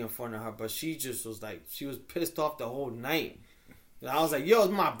nothing in front of her, but she just was like, she was pissed off the whole night. And I was like, yo,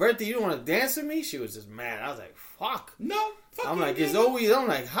 it's my birthday. You don't want to dance with me? She was just mad. I was like, fuck. No. I'm like, I'm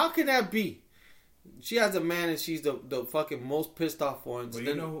like, how can that be? She has a man and she's the fucking most pissed off one. But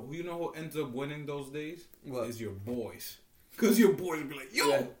you know who ends up winning those days? What? Is your boys. Because your boys will be like, yo,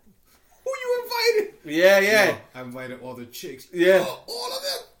 who you invited? Yeah. Yo, I invited all the chicks. Yeah. All of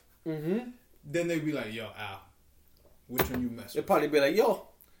them. Mm-hmm. Then they be like, yo, Al, which one you mess with? They'll probably be like, yo,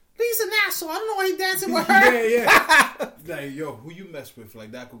 Lee's an asshole. I don't know why he dancing with her. Yeah. Like, yo, who you mess with?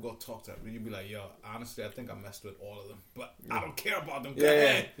 Like, that could go talk to her. And you'd be like, yo, honestly, I think I messed with all of them. But I don't care about them.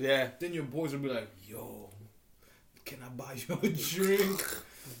 Yeah. Then your boys will be like, yo, can I buy you a drink?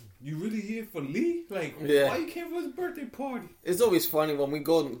 You really here for Lee? Like, why you came for his birthday party? It's always funny when we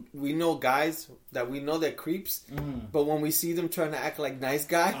go, we know guys that we know they're creeps, but when we see them trying to act like nice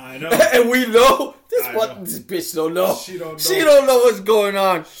guy, I know. And we know this bitch don't know. She don't know what's going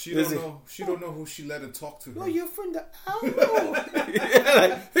on. She don't know who she let her talk to. No, you're from the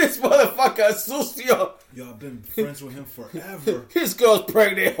like, this motherfucker is sucio. Yo, I've been friends with him forever. His girl's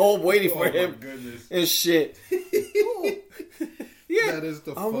pregnant, home waiting for him. My goodness. And shit. Yeah, that is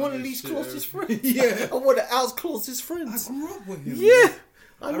the I'm one of Lee's closest friends. Yeah, I'm one of Al's closest friends. I grew up with him. Yeah,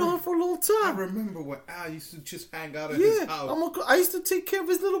 I know him for a long time. I remember when Al used to just hang out at his house. I used to take care of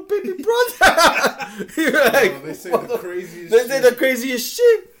his little baby brother. Like, they say the craziest shit. They say the craziest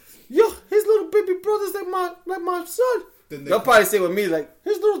shit. Yo, his little baby brother's like my son. They'll probably say with me, like,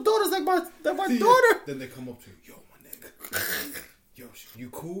 his little daughter's like my daughter. Then they come up to you, yo, my nigga. Yo, you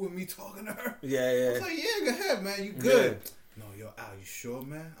cool with me talking to her? Yeah. I was like, yeah, go ahead, man. You good. Yeah. No, yo, Al, you sure,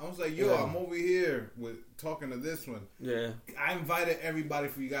 man? I was like, yo, I'm over here with talking to this one. Yeah. I invited everybody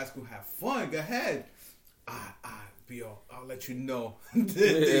for you guys to have fun. Go ahead. I'll let you know.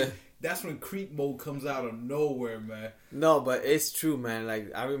 That's when creep mode comes out of nowhere, man. No, but it's true, man.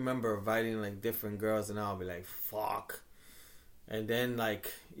 Like, I remember inviting, like, different girls, and I'll be like, fuck. And then,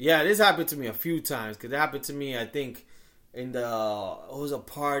 like, yeah, this happened to me a few times. Because it happened to me, I think, in it was a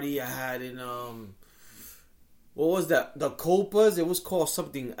party I had in, what was that? The Copas. It was called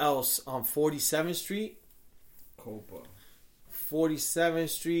something else on 47th Street. Copa. 47th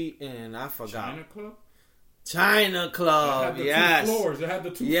Street, and I forgot. China Club? It had the 2 floors. It had the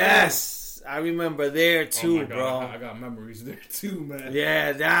 2 floors. Yes. I remember there too, bro. I got memories there too, man.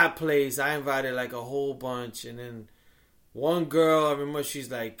 Yeah, that place. I invited like a whole bunch, and then one girl, I remember she's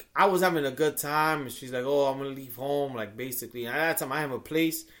like, I was having a good time, and she's like, oh, I'm going to leave home, like, basically. And at that time, I have a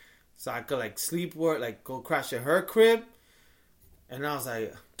place, so I could, like, sleep or, like, go crash at her crib. And I was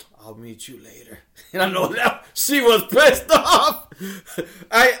like, I'll meet you later. And I know that she was pissed off.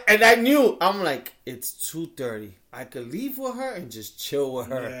 I knew, I'm like, it's 2:30. I could leave with her and just chill with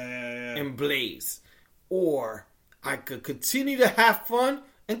her and blaze. Or I could continue to have fun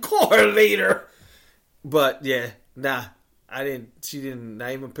and call her later. But, yeah, nah. She didn't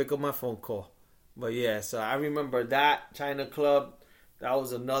not even pick up my phone call. But yeah, so I remember that China Club. That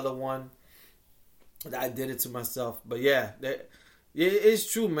was another one that I did it to myself. But yeah,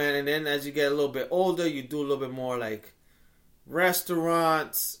 it's true, man. And then as you get a little bit older, you do a little bit more like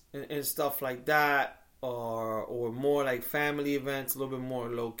restaurants and stuff like that. Or more like family events, a little bit more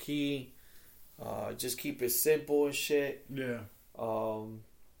low key. Just keep it simple and shit. Yeah. Or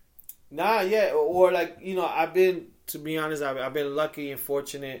like, you know, to be honest, I've been lucky and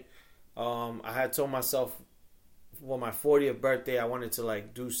fortunate. I had told myself for my 40th birthday, I wanted to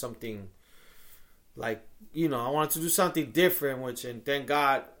like do something like, you know, I wanted to do something different, and thank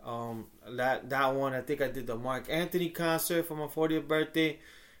God, that one, I think I did the Mark Anthony concert for my 40th birthday,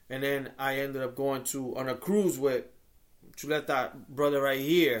 and then I ended up going on a cruise with Chuleta brother right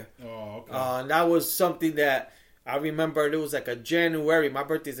here. Oh, okay. And that was something that I remember. It was like a January. My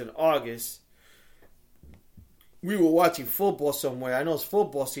birthday's in August. We were watching football somewhere. I know it's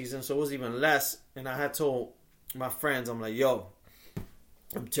football season, so it was even less. And I had told my friends, I'm like, yo,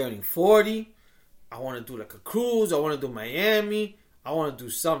 I'm turning 40. I want to do like a cruise. I want to do Miami. I want to do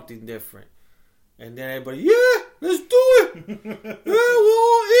something different. And then everybody, yeah, let's do it. Yeah, we're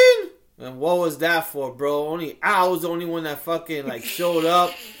all in. And what was that for, bro? I was the only one that fucking like showed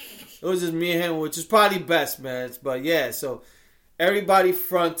up. It was just me and him, which is probably best, man. But yeah, so everybody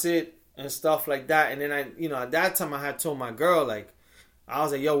fronted and stuff like that. And then at that time I had told my girl, like, I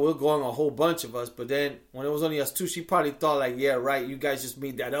was like, yo, we're going a whole bunch of us. But then when it was only us two, she probably thought like, yeah, right, you guys just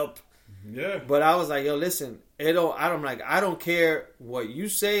made that up. Yeah. But I was like, yo, listen, I don't care what you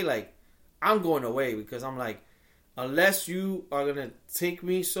say. Like, I'm going away because I'm like, unless you are going to take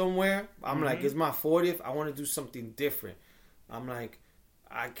me somewhere, I'm like, it's my 40th. I want to do something different. I'm like,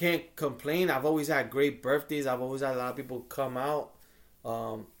 I can't complain. I've always had great birthdays. I've always had a lot of people come out.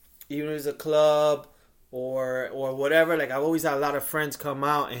 Even if it's a club or whatever. Like, I've always had a lot of friends come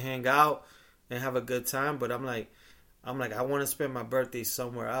out and hang out and have a good time. But I'm like, I want to spend my birthday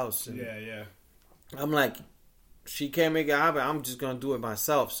somewhere else. And yeah. I'm like, she can't make it happen. I'm just going to do it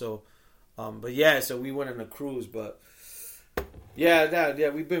myself. So, but yeah, so we went on a cruise. But yeah,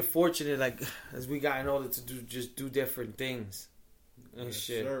 we've been fortunate, like, as we gotten older to do different things and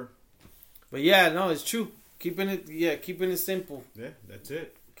shit. Sir. But yeah, no, it's true. Keeping it simple. Yeah, that's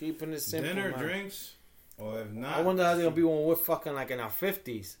it. Keeping it simple. Dinner, drinks, or if not, I wonder how they're gonna be when we're fucking like in our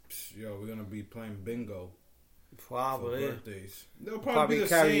 50s. Yo, we're gonna be playing bingo. Probably. For birthdays. They'll probably be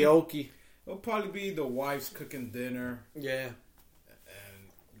the karaoke. Same. It'll probably be the wives cooking dinner. Yeah.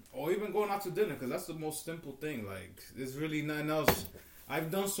 Or even going out to dinner, because that's the most simple thing. Like, there's really nothing else. I've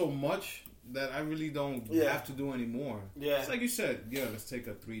done so much that I really don't have to do anymore. Yeah. It's like you said, let's take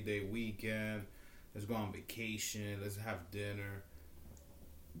a 3-day weekend. Let's go on vacation. Let's have dinner.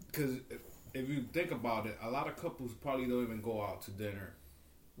 Because if you think about it, a lot of couples probably don't even go out to dinner.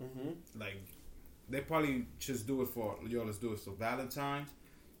 Mm-hmm. Like, they probably just do it for, let's do it for Valentine's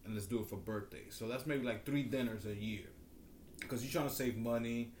and let's do it for birthdays. So that's maybe like 3 dinners a year. Because you're trying to save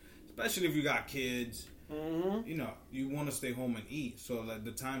money, especially if you got kids. you know, you want to stay home and eat. So like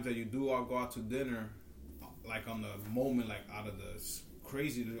the times that you do all go out to dinner, like on the moment, like out of the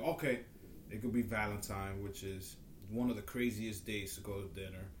crazy, okay, it could be Valentine, which is one of the craziest days to go to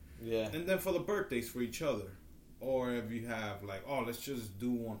dinner. Yeah. And then for the birthdays for each other. Or if you have like, oh, let's just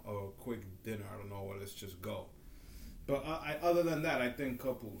do a quick dinner. I don't know, or let's just go. But other than that, I think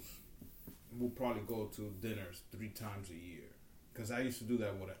couples will probably go to dinners 3 times a year. Because I used to do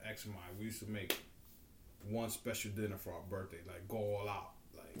that with an ex of mine. We used to make one special dinner for our birthday, like go all out,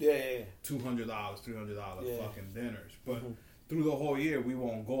 like $200, $300 fucking dinners. But through the whole year, we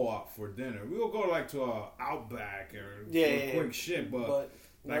won't go out for dinner. We will go like to a Outback or quick shit, but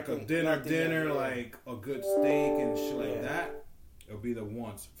like a dinner, like a good steak and shit like that. It'll be the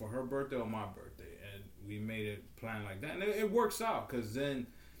once for her birthday or my birthday, and we made it plan like that, and it works out because then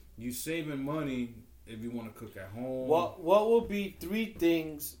you saving money if you want to cook at home. What would be 3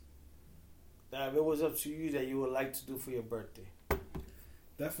 things that if it was up to you that you would like to do for your birthday?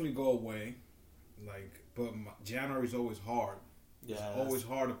 Definitely go away, but January's always hard. Yeah, it's always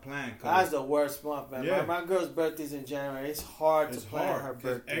hard to plan. That's the worst month, man. Yeah. My girl's birthday's in January. It's hard to plan her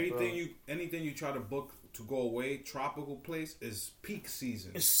birthday. Anything you try to book to go away, tropical place is peak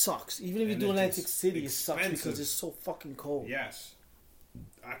season. It sucks. Even if you do Atlantic City, it sucks because it's so fucking cold. Yes,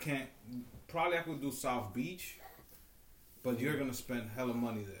 I can't. Probably I could do South Beach, but you're gonna spend hella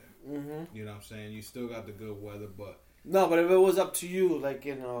money there. Mm-hmm. You know what I'm saying? You still got the good weather, but no. But if it was up to you, like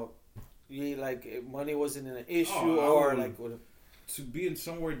if money wasn't an issue, to be in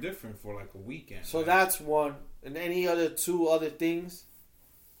somewhere different for like a weekend. So that's one. And any other 2 other things?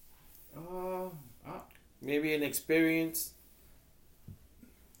 Maybe an experience.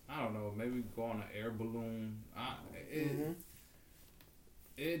 I don't know. Maybe go on an air balloon. I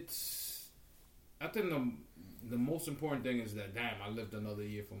think the most important thing is that I lived another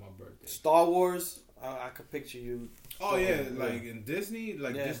year for my birthday. Star Wars. I could picture you. Oh yeah, like in Disney,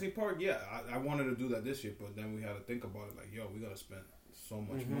 Disney Park. Yeah, I wanted to do that this year, but then we had to think about it. Like, yo, we gotta spend so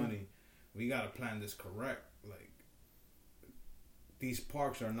much money. We gotta plan this correct. Like, these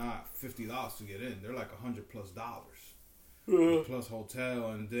parks are not $50 to get in. They're like $100+ plus hotel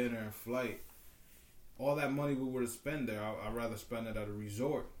and dinner and flight. All that money we were to spend there, I'd rather spend it at a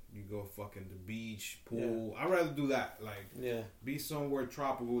resort. You go fucking the beach, pool. I'd rather do that. Like, be somewhere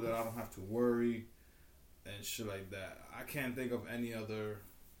tropical that I don't have to worry. And shit like that. I can't think of any other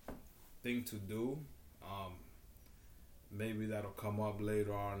thing to do. Maybe that'll come up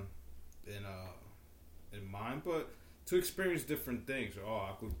later on in mind. But to experience different things.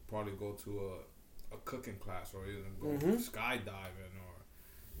 I could probably go to a cooking class, or even go skydiving, or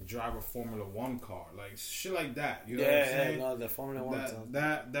drive a Formula 1 car, like shit like that. You know what I'm saying? No, the Formula 1.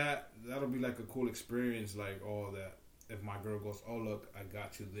 That'll be like a cool experience. Like, that if my girl goes, oh look, I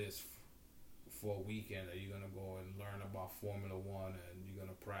got you this for a weekend that you're gonna go and learn about Formula 1 and you're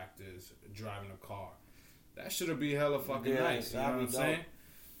gonna practice driving a car. That should be hella fucking nice. You know what I'm saying?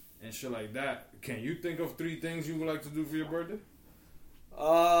 And shit like that. Can you think of 3 things you would like to do for your birthday?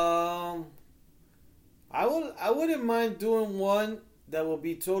 I wouldn't mind doing one that will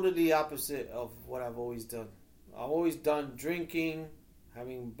be totally opposite of what I've always done. I've always done drinking,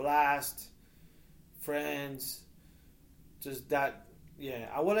 having blast, friends, just that. Yeah,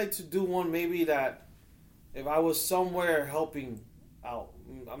 I would like to do one maybe that if I was somewhere helping out.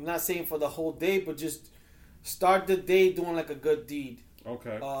 I'm not saying for the whole day, but just start the day doing like a good deed.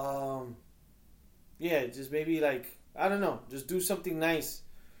 Okay. Yeah, just maybe like, I don't know, just do something nice.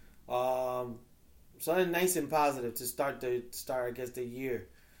 Something nice and positive to start I guess the year.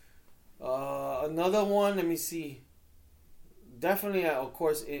 Another one, let me see. Definitely, of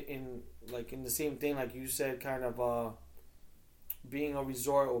course, in the same thing like you said, kind of being a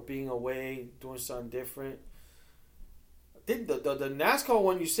resort or being away, doing something different. I think the NASCAR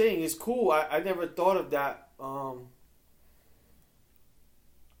one you're saying is cool. I never thought of that. I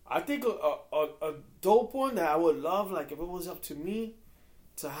think a dope one that I would love, like if it was up to me,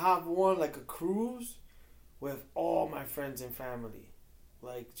 to have one like a cruise with all my friends and family.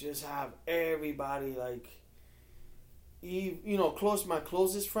 Like, just have everybody, like, my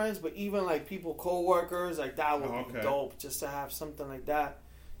closest friends, but even like people, co-workers, like that would be dope. Just to have something like that,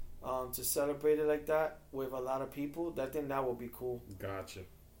 to celebrate it like that with a lot of people. I think that would be cool. Gotcha.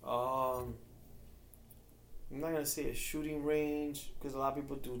 I'm not gonna say a shooting range because a lot of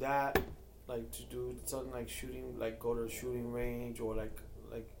people do that, like to do something like shooting, like go to a shooting range or like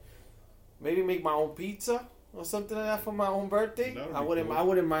maybe make my own pizza or something like that for my own birthday. I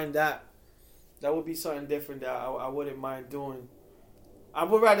wouldn't mind that. That would be something different that I wouldn't mind doing. I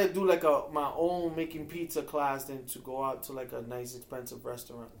would rather do like my own making pizza class than to go out to like a nice expensive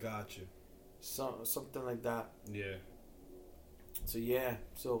restaurant. Gotcha. something like that. Yeah. So yeah,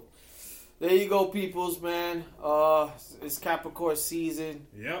 so there you go, peoples, man. It's Capricorn season.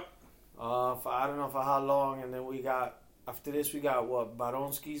 Yep. I don't know for how long, and then after this we got what,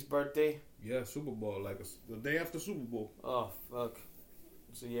 Baronski's birthday. Yeah, Super Bowl, like the day after Super Bowl. Oh fuck.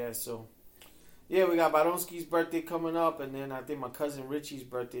 So yeah, we got Baronski's birthday coming up, and then I think my cousin Richie's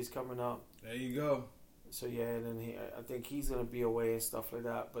birthday is coming up. There you go. So yeah, and then I think he's gonna be away and stuff like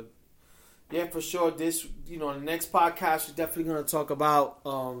that. But yeah, for sure, this, the next podcast we're definitely gonna talk about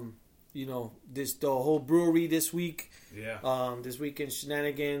the whole brewery this week. Yeah. This weekend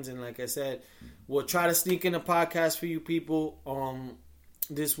shenanigans, and like I said, we'll try to sneak in a podcast for you people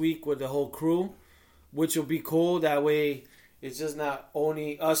this week with the whole crew, which will be cool. That way, it's just not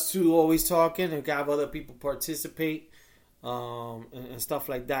only us two always talking, and have other people participate and stuff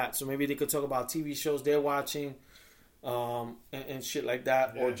like that. So maybe they could talk about TV shows they're watching and shit like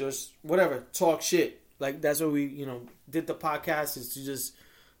that, or just whatever, talk shit. Like that's what we did the podcast, is to just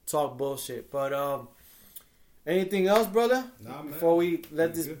talk bullshit. But anything else, brother? Nah, man. Before we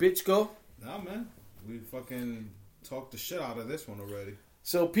let this bitch go? Nah, man. We fucking talked the shit out of this one already.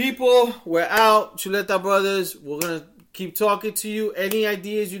 So, people, we're out. Chuleta Brothers, we're going to keep talking to you. Any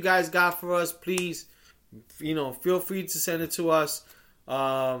ideas you guys got for us, please, feel free to send it to us. We're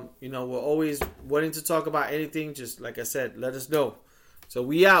always wanting to talk about anything. Just like I said, let us know. So,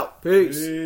 we out. Peace.